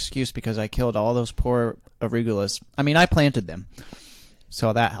no excuse because I killed all those poor arugulas. I mean, I planted them,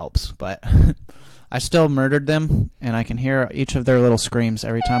 so that helps. But I still murdered them, and I can hear each of their little screams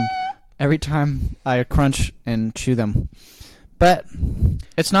every time I crunch and chew them. But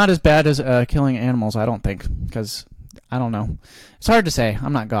it's not as bad as killing animals, I don't think, because I don't know. It's hard to say.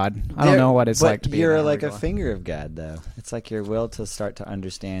 I'm not God. I don't know what it's like to be. You're like a finger of God, though. It's like your will to start to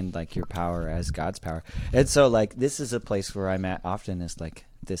understand like your power as God's power. And so, like, this is a place where I'm at often is like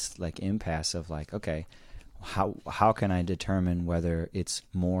this like impasse of like, okay, how can I determine whether it's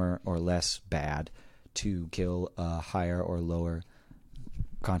more or less bad to kill a higher or lower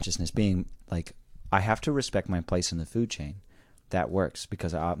consciousness being? Like, I have to respect my place in the food chain. That works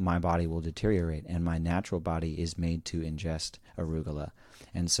because my body will deteriorate, and my natural body is made to ingest arugula.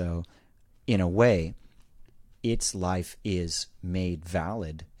 And so, in a way, its life is made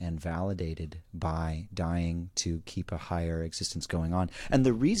valid and validated by dying to keep a higher existence going on. And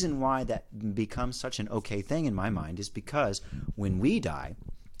the reason why that becomes such an okay thing in my mind is because when we die,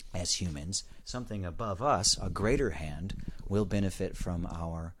 as humans, something above us, a greater hand, will benefit from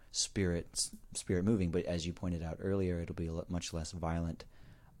our spirit moving. But as you pointed out earlier, it'll be a much less violent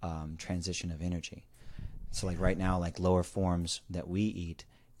transition of energy. So like right now, like lower forms that we eat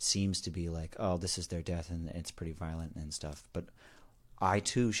seems to be like, oh, this is their death and it's pretty violent and stuff. But I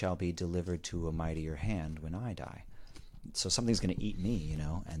too shall be delivered to a mightier hand when I die. So something's going to eat me,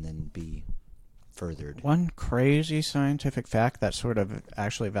 and then be furthered. One crazy scientific fact that sort of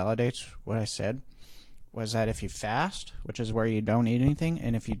actually validates what I said was that if you fast, which is where you don't eat anything,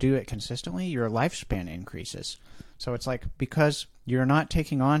 and if you do it consistently, your lifespan increases. So it's like, because you're not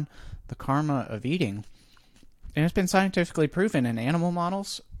taking on the karma of eating, and it's been scientifically proven in animal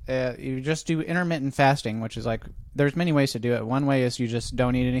models. You just do intermittent fasting, which is like, there's many ways to do it. One way is you just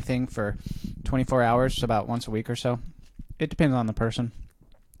don't eat anything for 24 hours, about once a week or so. It depends on the person.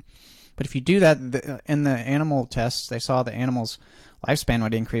 But if you do that, in the animal tests, they saw the animal's lifespan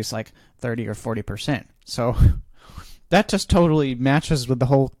would increase like 30 or 40%. So that just totally matches with the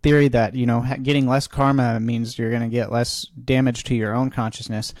whole theory that, getting less karma means you're going to get less damage to your own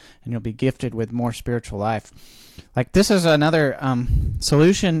consciousness, and you'll be gifted with more spiritual life. Like, this is another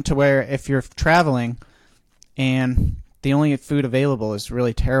solution to where if you're traveling and the only food available is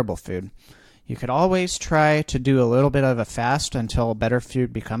really terrible food, you could always try to do a little bit of a fast until better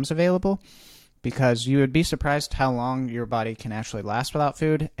food becomes available, because you would be surprised how long your body can actually last without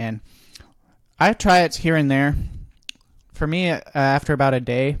food. And I try it here and there. For me, after about a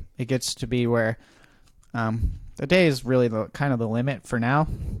day, it gets to be where a day is really kind of the limit for now.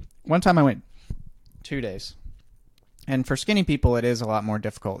 One time I went 2 days. And for skinny people, it is a lot more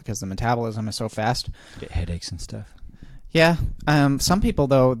difficult because the metabolism is so fast. Get headaches and stuff. Yeah. Some people,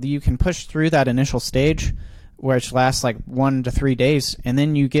 though, you can push through that initial stage, which lasts like 1 to 3 days, and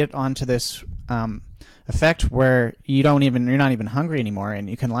then you get onto this effect where you're not even hungry anymore, and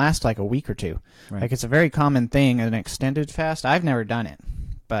you can last like a week or two. Right. Like, it's a very common thing, an extended fast. I've never done it,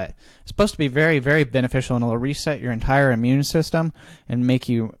 but it's supposed to be very, very beneficial, and it'll reset your entire immune system and make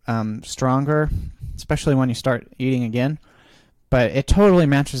you stronger, especially when you start eating again. But it totally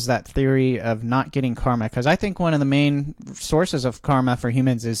matches that theory of not getting karma, because I think one of the main sources of karma for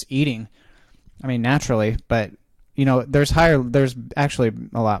humans is eating. I mean, naturally, but there's actually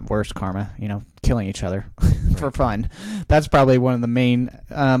a lot worse karma, killing each other for fun. That's probably one of the main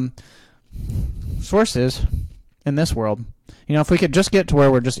sources in this world. If we could just get to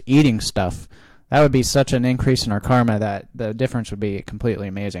where we're just eating stuff, that would be such an increase in our karma that the difference would be completely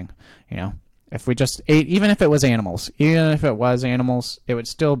amazing. If we just ate, even if it was animals, it would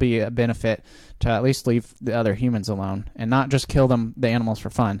still be a benefit to at least leave the other humans alone and not just kill the animals for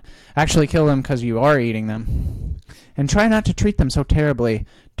fun. Actually kill them because you are eating them. And try not to treat them so terribly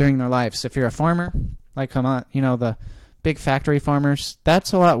during their lives. If you're a farmer, like the big factory farmers,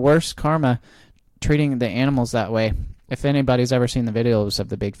 that's a lot worse karma, treating the animals that way. If anybody's ever seen the videos of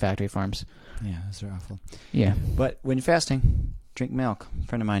the big factory farms. Yeah, those are awful. Yeah. But when you're fasting, drink milk. A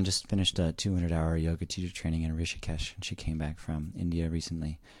friend of mine just finished a 200-hour yoga teacher training in Rishikesh, and she came back from India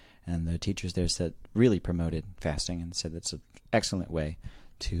recently. And the teachers there really promoted fasting and said that's an excellent way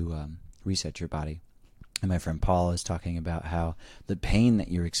to reset your body. And my friend Paul is talking about how the pain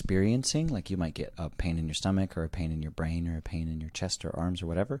that you're experiencing, like you might get a pain in your stomach or a pain in your brain or a pain in your chest or arms or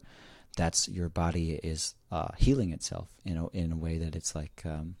whatever, that's your body is healing itself in a way that it's like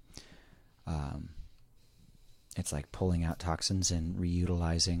pulling out toxins and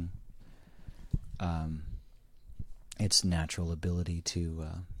reutilizing its natural ability to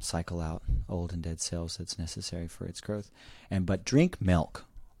cycle out old and dead cells that's necessary for its growth. But drink milk.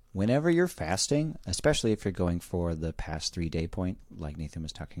 Whenever you're fasting, especially if you're going for the past 3-day point, like Nathan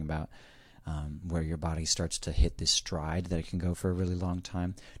was talking about, where your body starts to hit this stride that it can go for a really long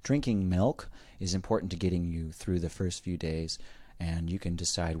time, drinking milk is important to getting you through the first few days, and you can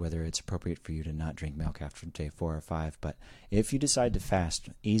decide whether it's appropriate for you to not drink milk after day 4 or 5. But if you decide to fast,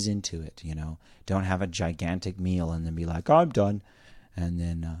 ease into it, Don't have a gigantic meal and then be like, oh, I'm done, and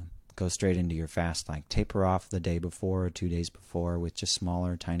then go straight into your fast. Like, taper off the day before or 2 days before with just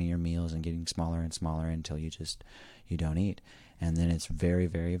smaller, tinier meals and getting smaller and smaller until you don't eat. And then it's very,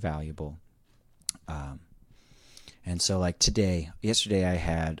 very valuable. And so like yesterday I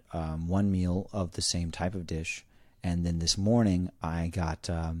had one meal of the same type of dish. And then this morning I got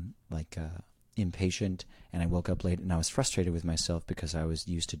impatient, and I woke up late, and I was frustrated with myself because I was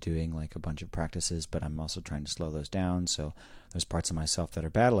used to doing like a bunch of practices, but I'm also trying to slow those down. So there's parts of myself that are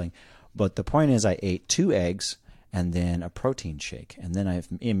battling. But the point is, I ate 2 eggs and then a protein shake. And then I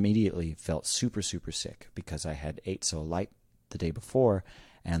immediately felt super, super sick because I had ate so light the day before.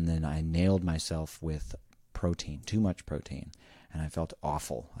 And then I nailed myself with protein, too much protein. And I felt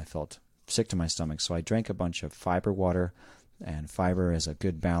awful. I felt sick to my stomach. So I drank a bunch of fiber water, and fiber is a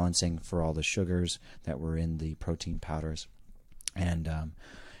good balancing for all the sugars that were in the protein powders. And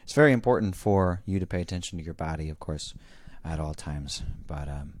it's very important for you to pay attention to your body, of course, at all times. But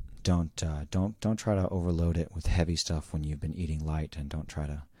don't try to overload it with heavy stuff when you've been eating light, and don't try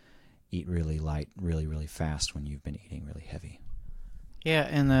to eat really light, really, really fast when you've been eating really heavy. Yeah,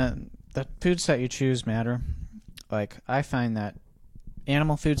 and the foods that you choose matter. Like, I find that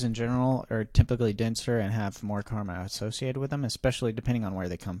animal foods in general are typically denser and have more karma associated with them, especially depending on where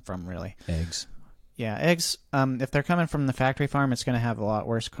they come from, really. Eggs. Yeah, eggs, if they're coming from the factory farm, it's going to have a lot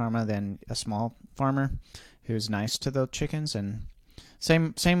worse karma than a small farmer who's nice to the chickens. And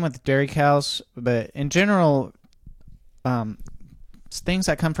same with dairy cows. But in general, things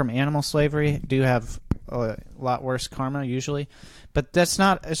that come from animal slavery do have a lot worse karma usually. But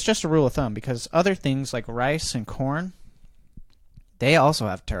it's just a rule of thumb, because other things like rice and corn, they also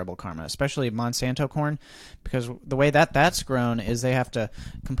have terrible karma, especially Monsanto corn, because the way that's grown is they have to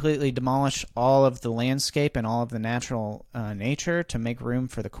completely demolish all of the landscape and all of the natural nature to make room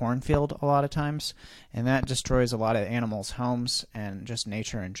for the cornfield a lot of times, and that destroys a lot of animals' homes and just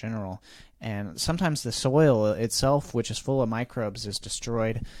nature in general. And sometimes the soil itself, which is full of microbes, is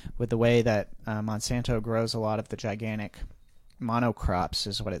destroyed with the way that Monsanto grows a lot of the gigantic monocrops,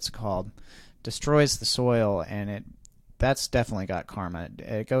 is what it's called, destroys the soil, and that's definitely got karma.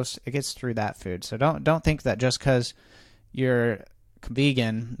 It gets through that food. So don't think that just because you're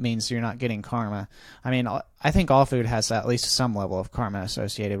vegan means you're not getting karma. I mean, I think all food has at least some level of karma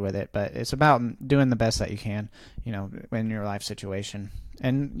associated with it, but it's about doing the best that you can, in your life situation.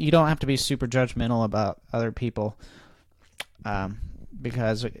 And you don't have to be super judgmental about other people,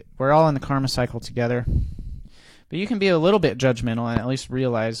 because we're all in the karma cycle together. But you can be a little bit judgmental and at least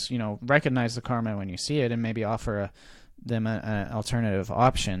recognize the karma when you see it, and maybe offer them an alternative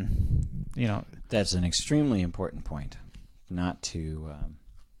option. That's an extremely important point. Not to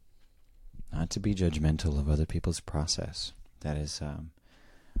be judgmental of other people's process. That is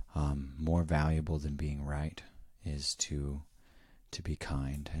more valuable than being right. Is to be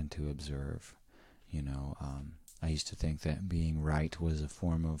kind and to observe. I used to think that being right was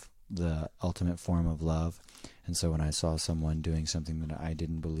the ultimate form of love, and so when I saw someone doing something that I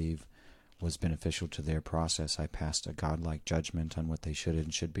didn't believe was beneficial to their process, I passed a godlike judgment on what they should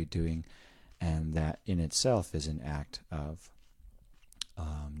and should be doing, and that in itself is an act of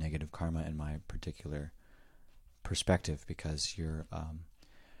negative karma in my particular perspective, because you're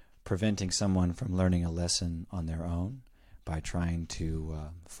preventing someone from learning a lesson on their own by trying to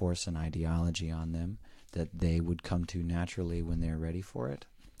force an ideology on them that they would come to naturally when they're ready for it.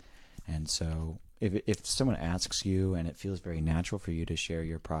 And so if someone asks you and it feels very natural for you to share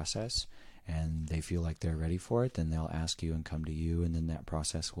your process, and they feel like they're ready for it, then they'll ask you and come to you, and then that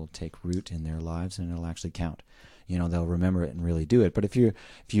process will take root in their lives, and it'll actually count. They'll remember it and really do it. But if you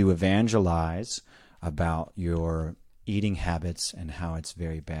evangelize about your eating habits and how it's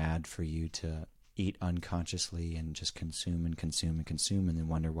very bad for you to eat unconsciously and just consume and consume and consume, and then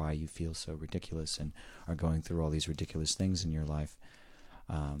wonder why you feel so ridiculous and are going through all these ridiculous things in your life,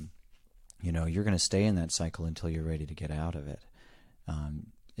 you're going to stay in that cycle until you're ready to get out of it.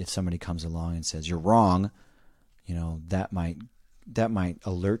 If somebody comes along and says you're wrong, that might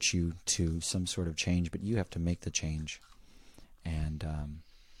alert you to some sort of change, but you have to make the change. And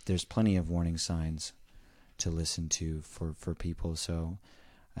there's plenty of warning signs to listen to for people. So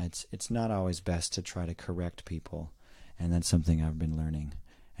it's not always best to try to correct people, and that's something I've been learning.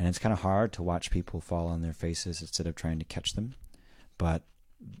 And it's kind of hard to watch people fall on their faces instead of trying to catch them. But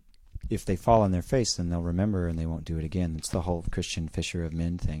if they fall on their face, then they'll remember and they won't do it again. It's the whole Christian fisher of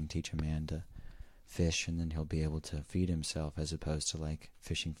men thing. Teach a man to fish, and then he'll be able to feed himself, as opposed to like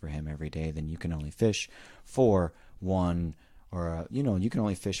fishing for him every day. Then you can only fish for one, or you can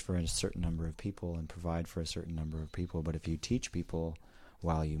only fish for a certain number of people and provide for a certain number of people. But if you teach people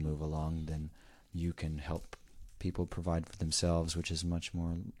while you move along, then you can help people provide for themselves, which is much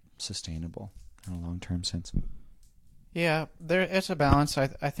more sustainable in a long-term sense. Yeah, it's a balance. I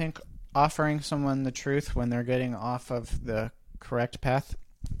think offering someone the truth when they're getting off of the correct path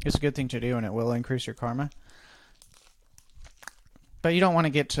is a good thing to do, and it will increase your karma. But you don't want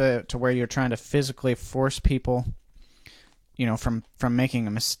to get to where you're trying to physically force people, from making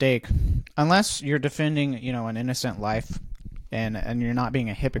a mistake, unless you're defending, an innocent life, and you're not being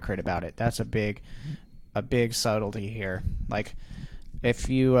a hypocrite about it. That's a big subtlety here. Like, if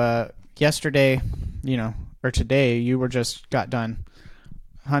you yesterday, or today, you got done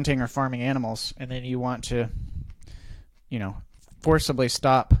hunting or farming animals, and then you want to, forcibly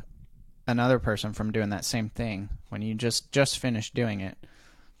stop another person from doing that same thing when you just finished doing it,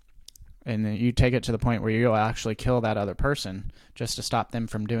 and then you take it to the point where you'll actually kill that other person just to stop them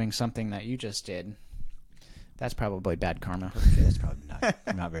from doing something that you just did. That's probably bad karma. Okay, that's probably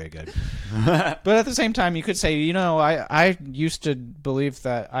not very good. But at the same time, you could say, I used to believe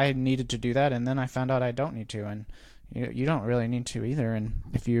that I needed to do that, and then I found out I don't need to, and You don't really need to either, and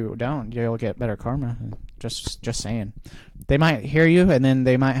if you don't, you'll get better karma. Just saying. They might hear you, and then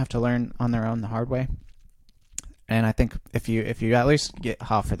they might have to learn on their own the hard way. And I think if you at least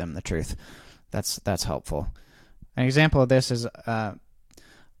offer them the truth, that's helpful. An example of this is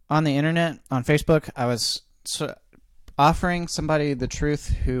on the internet, on Facebook, I was offering somebody the truth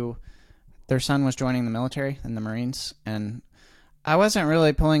who their son was joining the military and the Marines, and I wasn't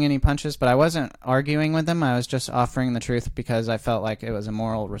really pulling any punches, but I wasn't arguing with them. I was just offering the truth because I felt like it was a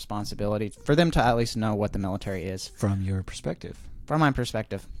moral responsibility for them to at least know what the military is. From your perspective. From my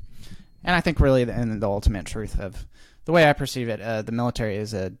perspective. And I think really the ultimate truth of the way I perceive it, the military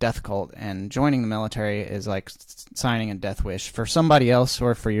is a death cult, and joining the military is like signing a death wish for somebody else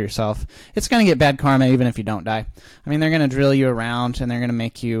or for yourself. It's going to get bad karma even if you don't die. I mean, they're going to drill you around, and they're going to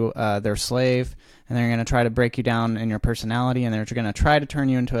make you their slave, and they're going to try to break you down in your personality, and they're going to try to turn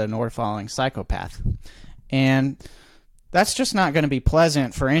you into an order-following psychopath. And that's just not going to be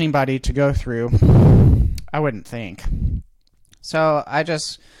pleasant for anybody to go through, I wouldn't think. So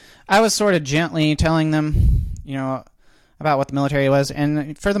I was sort of gently telling them, about what the military was,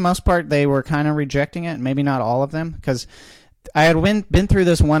 and for the most part, they were kind of rejecting it, maybe not all of them, because I had been through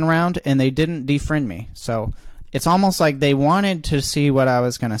this one round, and they didn't defriend me, so it's almost like they wanted to see what I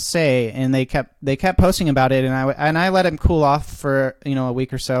was going to say, and they kept posting about it, and I let them cool off for a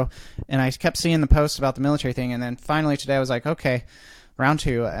week or so, and I kept seeing the posts about the military thing, and then finally today I was like, okay, round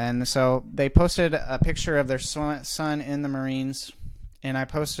 2, and so they posted a picture of their son in the Marines, and I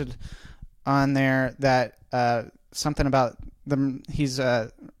posted on there that something about he's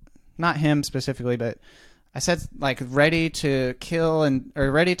not him specifically, but I said like ready to kill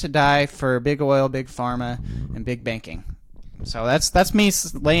or ready to die for big oil, big pharma, and big banking. So that's me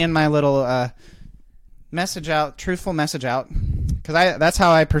laying my little message out, truthful message out, because that's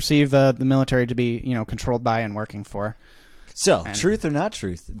how I perceive the military to be, controlled by and working for. So, truth or not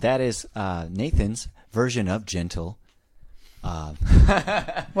truth, that is Nathan's version of gentle.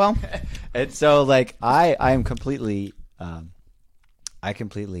 Well, and so like I am completely I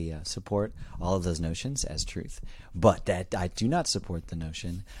completely support all of those notions as truth, but that I do not support the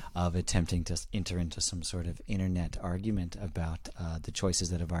notion of attempting to enter into some sort of internet argument about the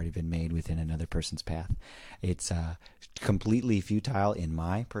choices that have already been made within another person's path. It's completely futile in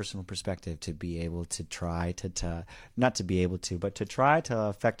my personal perspective to be able to try to not to be able to, but to try to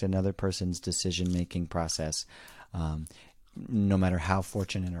affect another person's decision-making process. No matter how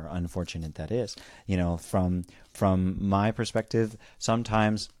fortunate or unfortunate that is, from my perspective,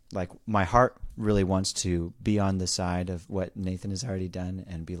 sometimes like my heart really wants to be on the side of what Nathan has already done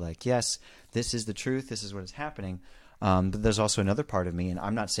and be like, yes, this is the truth. This is what is happening. But there's also another part of me, and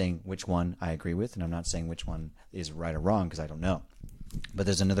I'm not saying which one I agree with, and I'm not saying which one is right or wrong because I don't know. But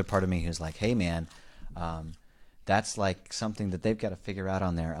there's another part of me who's like, hey, man, that's like something that they've got to figure out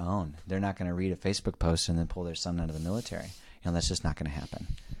on their own. They're not going to read a Facebook post and then pull their son out of the military. That's just not going to happen.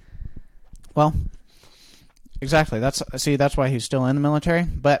 Well, exactly. That's why he's still in the military.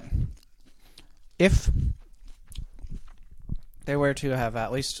 But if they were to have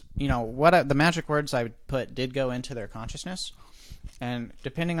at least, what the magic words I put did go into their consciousness, and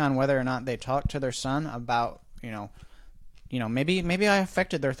depending on whether or not they talked to their son about, maybe I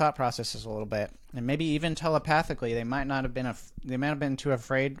affected their thought processes a little bit, and maybe even telepathically they might have been too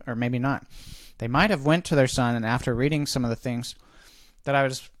afraid, or maybe not. They might have went to their son, and after reading some of the things that I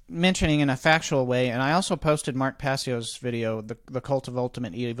was mentioning in a factual way, and I also posted Mark Passio's video, The Cult of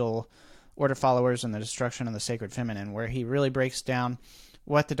Ultimate Evil, Order Followers and the Destruction of the Sacred Feminine, where he really breaks down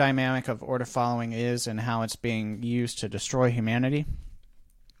what the dynamic of order following is and how it's being used to destroy humanity.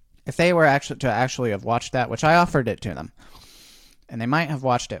 If they were actually have watched that, which I offered it to them, and they might have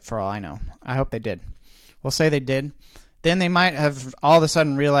watched it for all I know. I hope they did. We'll say they did. Then they might have all of a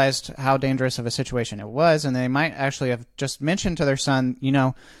sudden realized how dangerous of a situation it was, and they might actually have just mentioned to their son,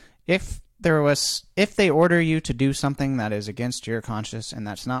 if they order you to do something that is against your conscience and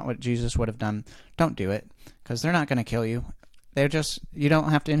that's not what Jesus would have done, don't do it, because they're not going to kill you. You don't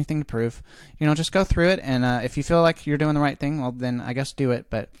have anything to prove. Just go through it, and if you feel like you're doing the right thing, well, then I guess do it.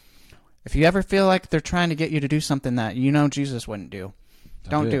 But if you ever feel like they're trying to get you to do something that Jesus wouldn't do,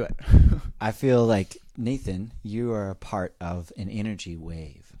 don't do it. I feel like, Nathan, you are a part of an energy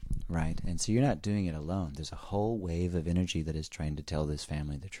wave, right? And so you're not doing it alone. There's a whole wave of energy that is trying to tell this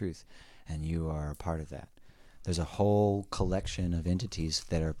family the truth, and you are a part of that. There's a whole collection of entities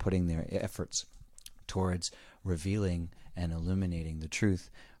that are putting their efforts towards revealing and illuminating the truth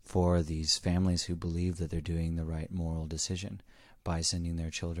for these families who believe that they're doing the right moral decision by sending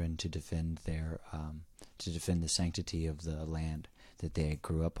their children to defend the sanctity of the land that they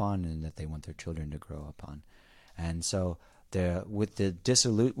grew up on and that they want their children to grow up on. And so with the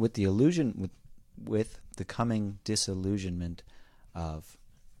coming disillusionment of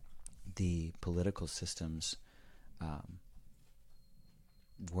the political systems,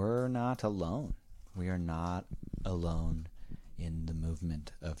 we're not alone. We are not alone in the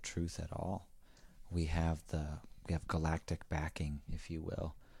movement of truth at all. We have galactic backing, if you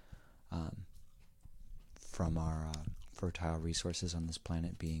will, from our fertile resources on this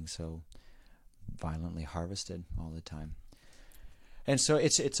planet being so violently harvested all the time. And so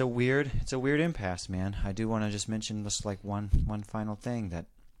it's a weird impasse, man. I do want to just mention just like one final thing, that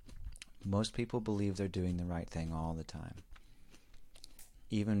most people believe they're doing the right thing all the time.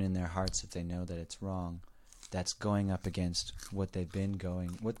 Even in their hearts, if they know that it's wrong, that's going up against what they've been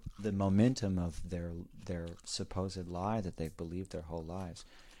what the momentum of their supposed lie that they've believed their whole lives.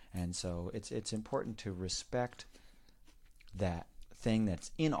 And so it's important to respect that thing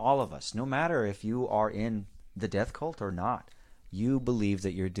that's in all of us, no matter if you are in the death cult or not. You believe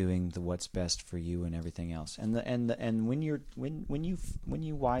that you're doing what's best for you and everything else. And when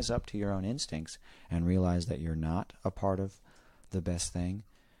you wise up to your own instincts and realize that you're not a part of the best thing,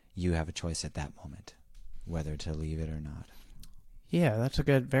 you have a choice at that moment whether to leave it or not. Yeah, that's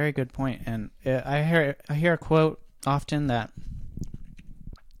a very good point. And I hear a quote often that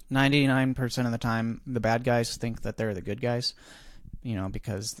 99% of the time the bad guys think that they're the good guys,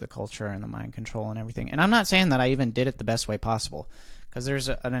 because the culture and the mind control and everything. And I'm not saying that I even did it the best way possible, because there's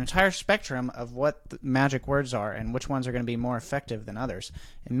an entire spectrum of what the magic words are and which ones are going to be more effective than others.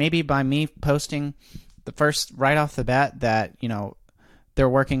 And maybe by me posting the first right off the bat that, they're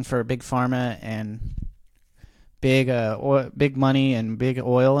working for Big Pharma and big money and big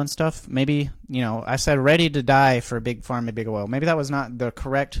oil and stuff. Maybe, I said ready to die for Big Pharma, big oil. Maybe that was not the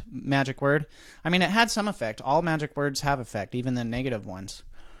correct magic word. I mean, it had some effect. All magic words have effect, even the negative ones.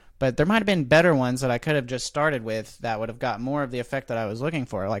 But there might have been better ones that I could have just started with that would have got more of the effect that I was looking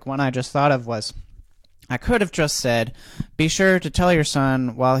for. Like one I just thought of was, I could have just said, be sure to tell your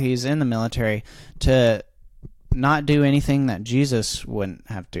son while he's in the military to not do anything that Jesus wouldn't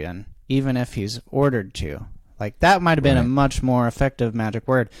have done, even if he's ordered to. Like, that might have been a much more effective magic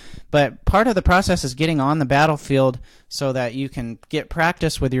word. But part of the process is getting on the battlefield so that you can get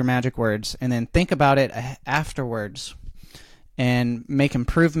practice with your magic words and then think about it afterwards and make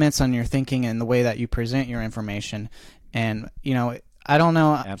improvements on your thinking and the way that you present your information. And, I don't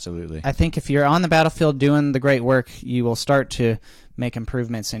know. Absolutely. I think if you're on the battlefield doing the great work, you will start to make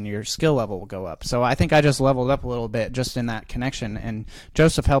improvements and your skill level will go up. So I think I just leveled up a little bit just in that connection. And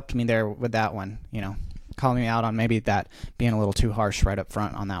Joseph helped me there with that one, calling me out on maybe that being a little too harsh right up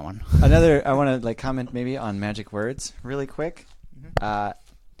front on that one. I want to comment maybe on magic words really quick. Mm-hmm.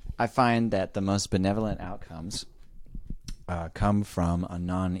 I find that the most benevolent outcomes come from a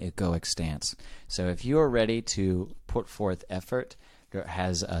non-egoic stance. So if you are ready to put forth effort that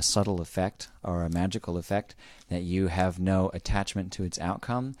has a subtle effect or a magical effect, that you have no attachment to its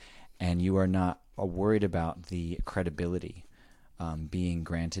outcome, and you are not worried about the credibility being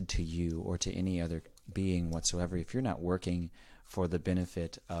granted to you or to any other being whatsoever, if you're not working for the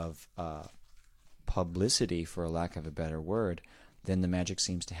benefit of publicity, for a lack of a better word, then the magic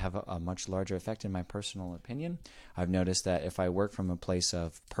seems to have a much larger effect, in my personal opinion. I've noticed that if I work from a place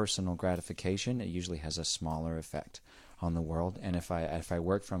of personal gratification, it usually has a smaller effect on the world. And if I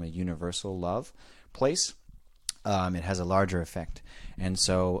work from a universal love place, it has a larger effect. And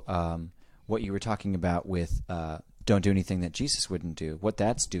so what you were talking about with don't do anything that Jesus wouldn't do, what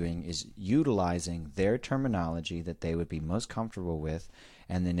that's doing is utilizing their terminology that they would be most comfortable with,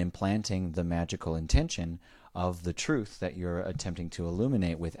 and then implanting the magical intention of the truth that you're attempting to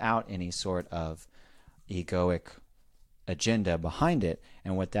illuminate without any sort of egoic agenda behind it.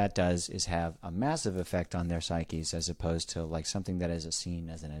 And what that does is have a massive effect on their psyches, as opposed to like something that is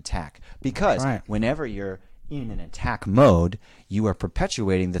seen as an attack. Because whenever you're in an attack mode, you are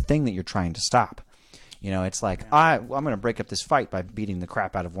perpetuating the thing that you're trying to stop. It's like, I'm going to break up this fight by beating the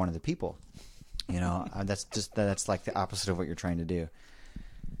crap out of one of the people. That's like the opposite of what you're trying to do.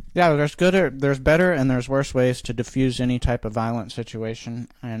 Yeah, there's better and there's worse ways to diffuse any type of violent situation.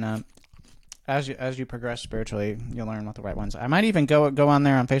 And as you progress spiritually, you'll learn what the right ones are. I might even go on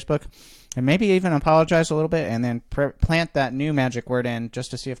there on Facebook and maybe even apologize a little bit and then plant that new magic word in just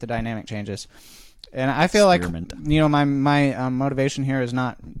to see if the dynamic changes. And I feel like, my motivation here is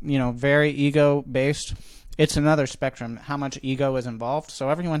not, very ego-based. It's another spectrum, how much ego is involved. So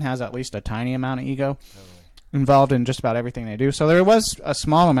everyone has at least a tiny amount of ego involved in just about everything they do. So there was a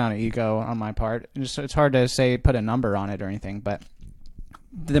small amount of ego on my part. It's hard to put a number on it or anything. But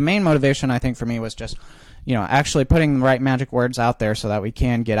the main motivation, I think, for me was just, actually putting the right magic words out there so that we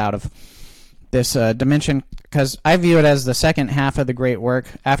can get out of this dimension, because I view it as the second half of the great work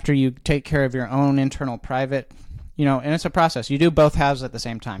after you take care of your own internal private, and it's a process. You do both halves at the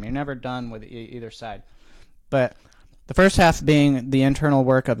same time. You're never done with either side. But the first half being the internal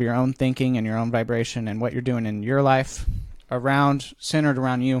work of your own thinking and your own vibration and what you're doing in your life centered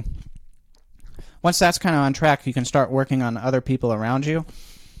around you. Once that's kind of on track, you can start working on other people around you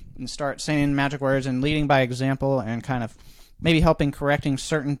and start saying magic words and leading by example and kind of maybe helping correcting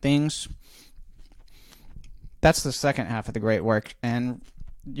certain things. That's the second half of the great work, and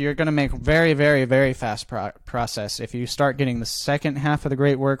you're going to make very, very, very fast process. If you start getting the second half of the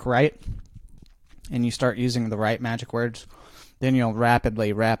great work right, and you start using the right magic words, then you'll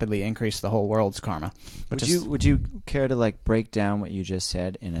rapidly, rapidly increase the whole world's karma. Would you care to like break down what you just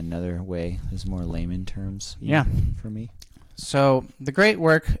said in another way, as more layman terms? Yeah. For me. So the great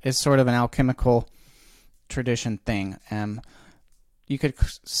work is sort of an alchemical tradition thing. You could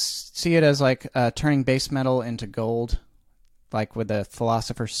see it as like turning base metal into gold, like with the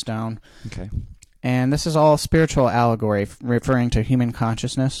Philosopher's Stone. Okay. And this is all spiritual allegory referring to human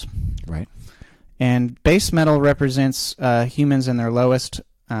consciousness. Right. And base metal represents humans in their lowest,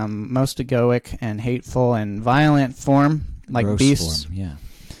 most egoic and hateful and violent form, like Gross beasts. form, yeah.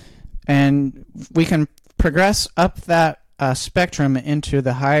 And we can progress up that spectrum into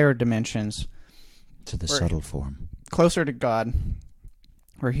the higher dimensions. To the subtle form. Closer to God,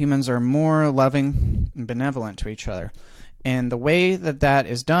 where humans are more loving and benevolent to each other. And the way that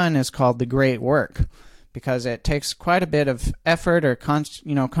is done is called the great work, because it takes quite a bit of effort or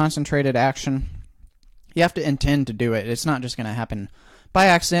concentrated action. You have to intend to do it. It's not just going to happen by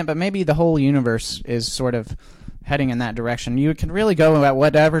accident, but maybe the whole universe is sort of heading in that direction. You can really go at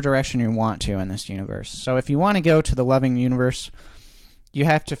whatever direction you want to in this universe. So if you want to go to the loving universe, you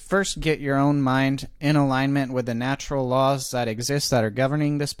have to first get your own mind in alignment with the natural laws that exist that are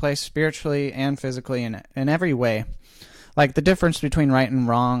governing this place spiritually and physically in every way. Like the difference between right and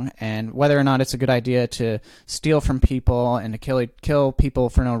wrong, and whether or not it's a good idea to steal from people and to kill people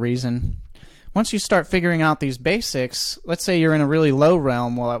for no reason. Once you start figuring out these basics, let's say you're in a really low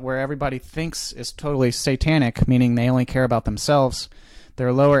realm where everybody thinks is totally satanic, meaning they only care about themselves,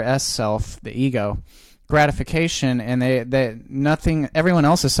 their lower S self, the ego, gratification, and everyone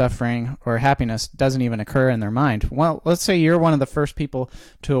else's suffering or happiness doesn't even occur in their mind. Well, let's say you're one of the first people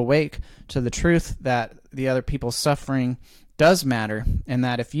to awake to the truth that the other people's suffering does matter, and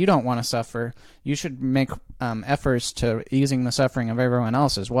that if you don't want to suffer, you should make efforts to easing the suffering of everyone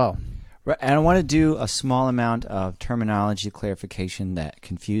else as well. Right, and I want to do a small amount of terminology clarification that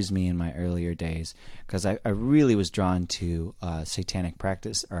confused me in my earlier days, because I really was drawn to satanic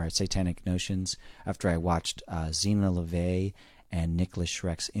practice or satanic notions after I watched Zena LeVay and Nicholas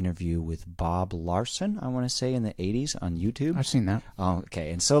Schreck's interview with Bob Larson, I want to say, in the 80s on YouTube. I've seen that. Oh,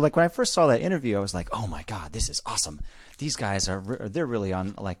 okay. And so like when I first saw that interview, I was like, oh my God, this is awesome. These guys they're really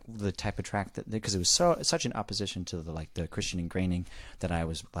on like the type of track that, because it was such an opposition to the Christian ingraining that I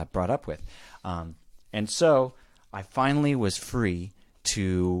was brought up with. And so I finally was free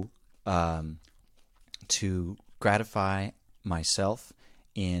to gratify myself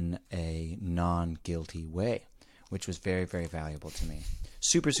in a non-guilty way, which was very, very valuable to me.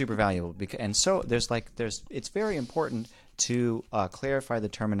 Super, super valuable. And so it's very important to clarify the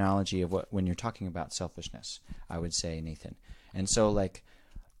terminology of when you're talking about selfishness, I would say, Nathan. And so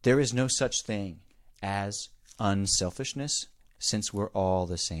there is no such thing as unselfishness, since we're all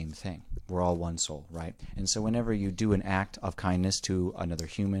the same thing. We're all one soul, right? And so whenever you do an act of kindness to another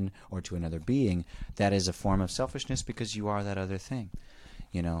human or to another being, that is a form of selfishness because you are that other thing.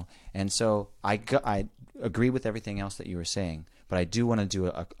 And so I agree with everything else that you were saying, but I do want to do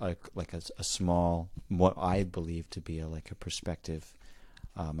a small, what I believe to be a perspective,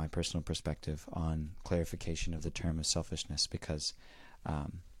 my personal perspective on clarification of the term of selfishness, because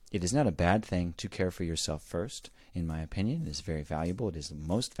it is not a bad thing to care for yourself first. In my opinion, it is very valuable. It is the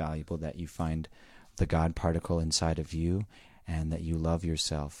most valuable that you find the God particle inside of you, and that you love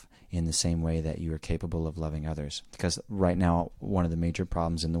yourself in the same way that you are capable of loving others. Because right now, one of the major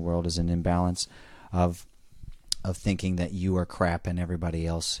problems in the world is an imbalance of thinking that you are crap and everybody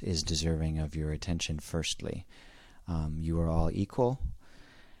else is deserving of your attention firstly. You are all equal,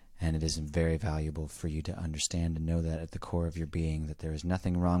 and it is very valuable for you to understand and know that at the core of your being that there is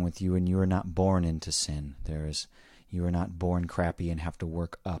nothing wrong with you, and you are not born into sin. You are not born crappy and have to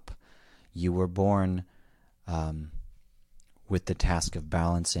work up. You were born with the task of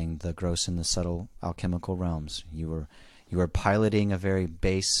balancing the gross and the subtle alchemical realms. You are piloting a very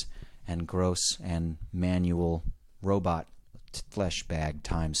base and gross and manual robot flesh bag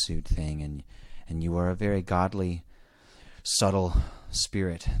time suit thing, and you are a very godly, subtle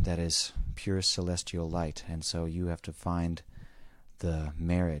spirit that is pure celestial light. And so you have to find the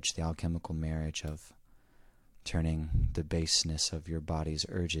marriage, the alchemical marriage of turning the baseness of your body's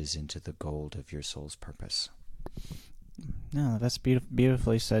urges into the gold of your soul's purpose. No, that's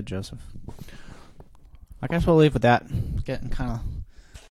beautifully said, Joseph. I guess we'll leave with that. Getting kind of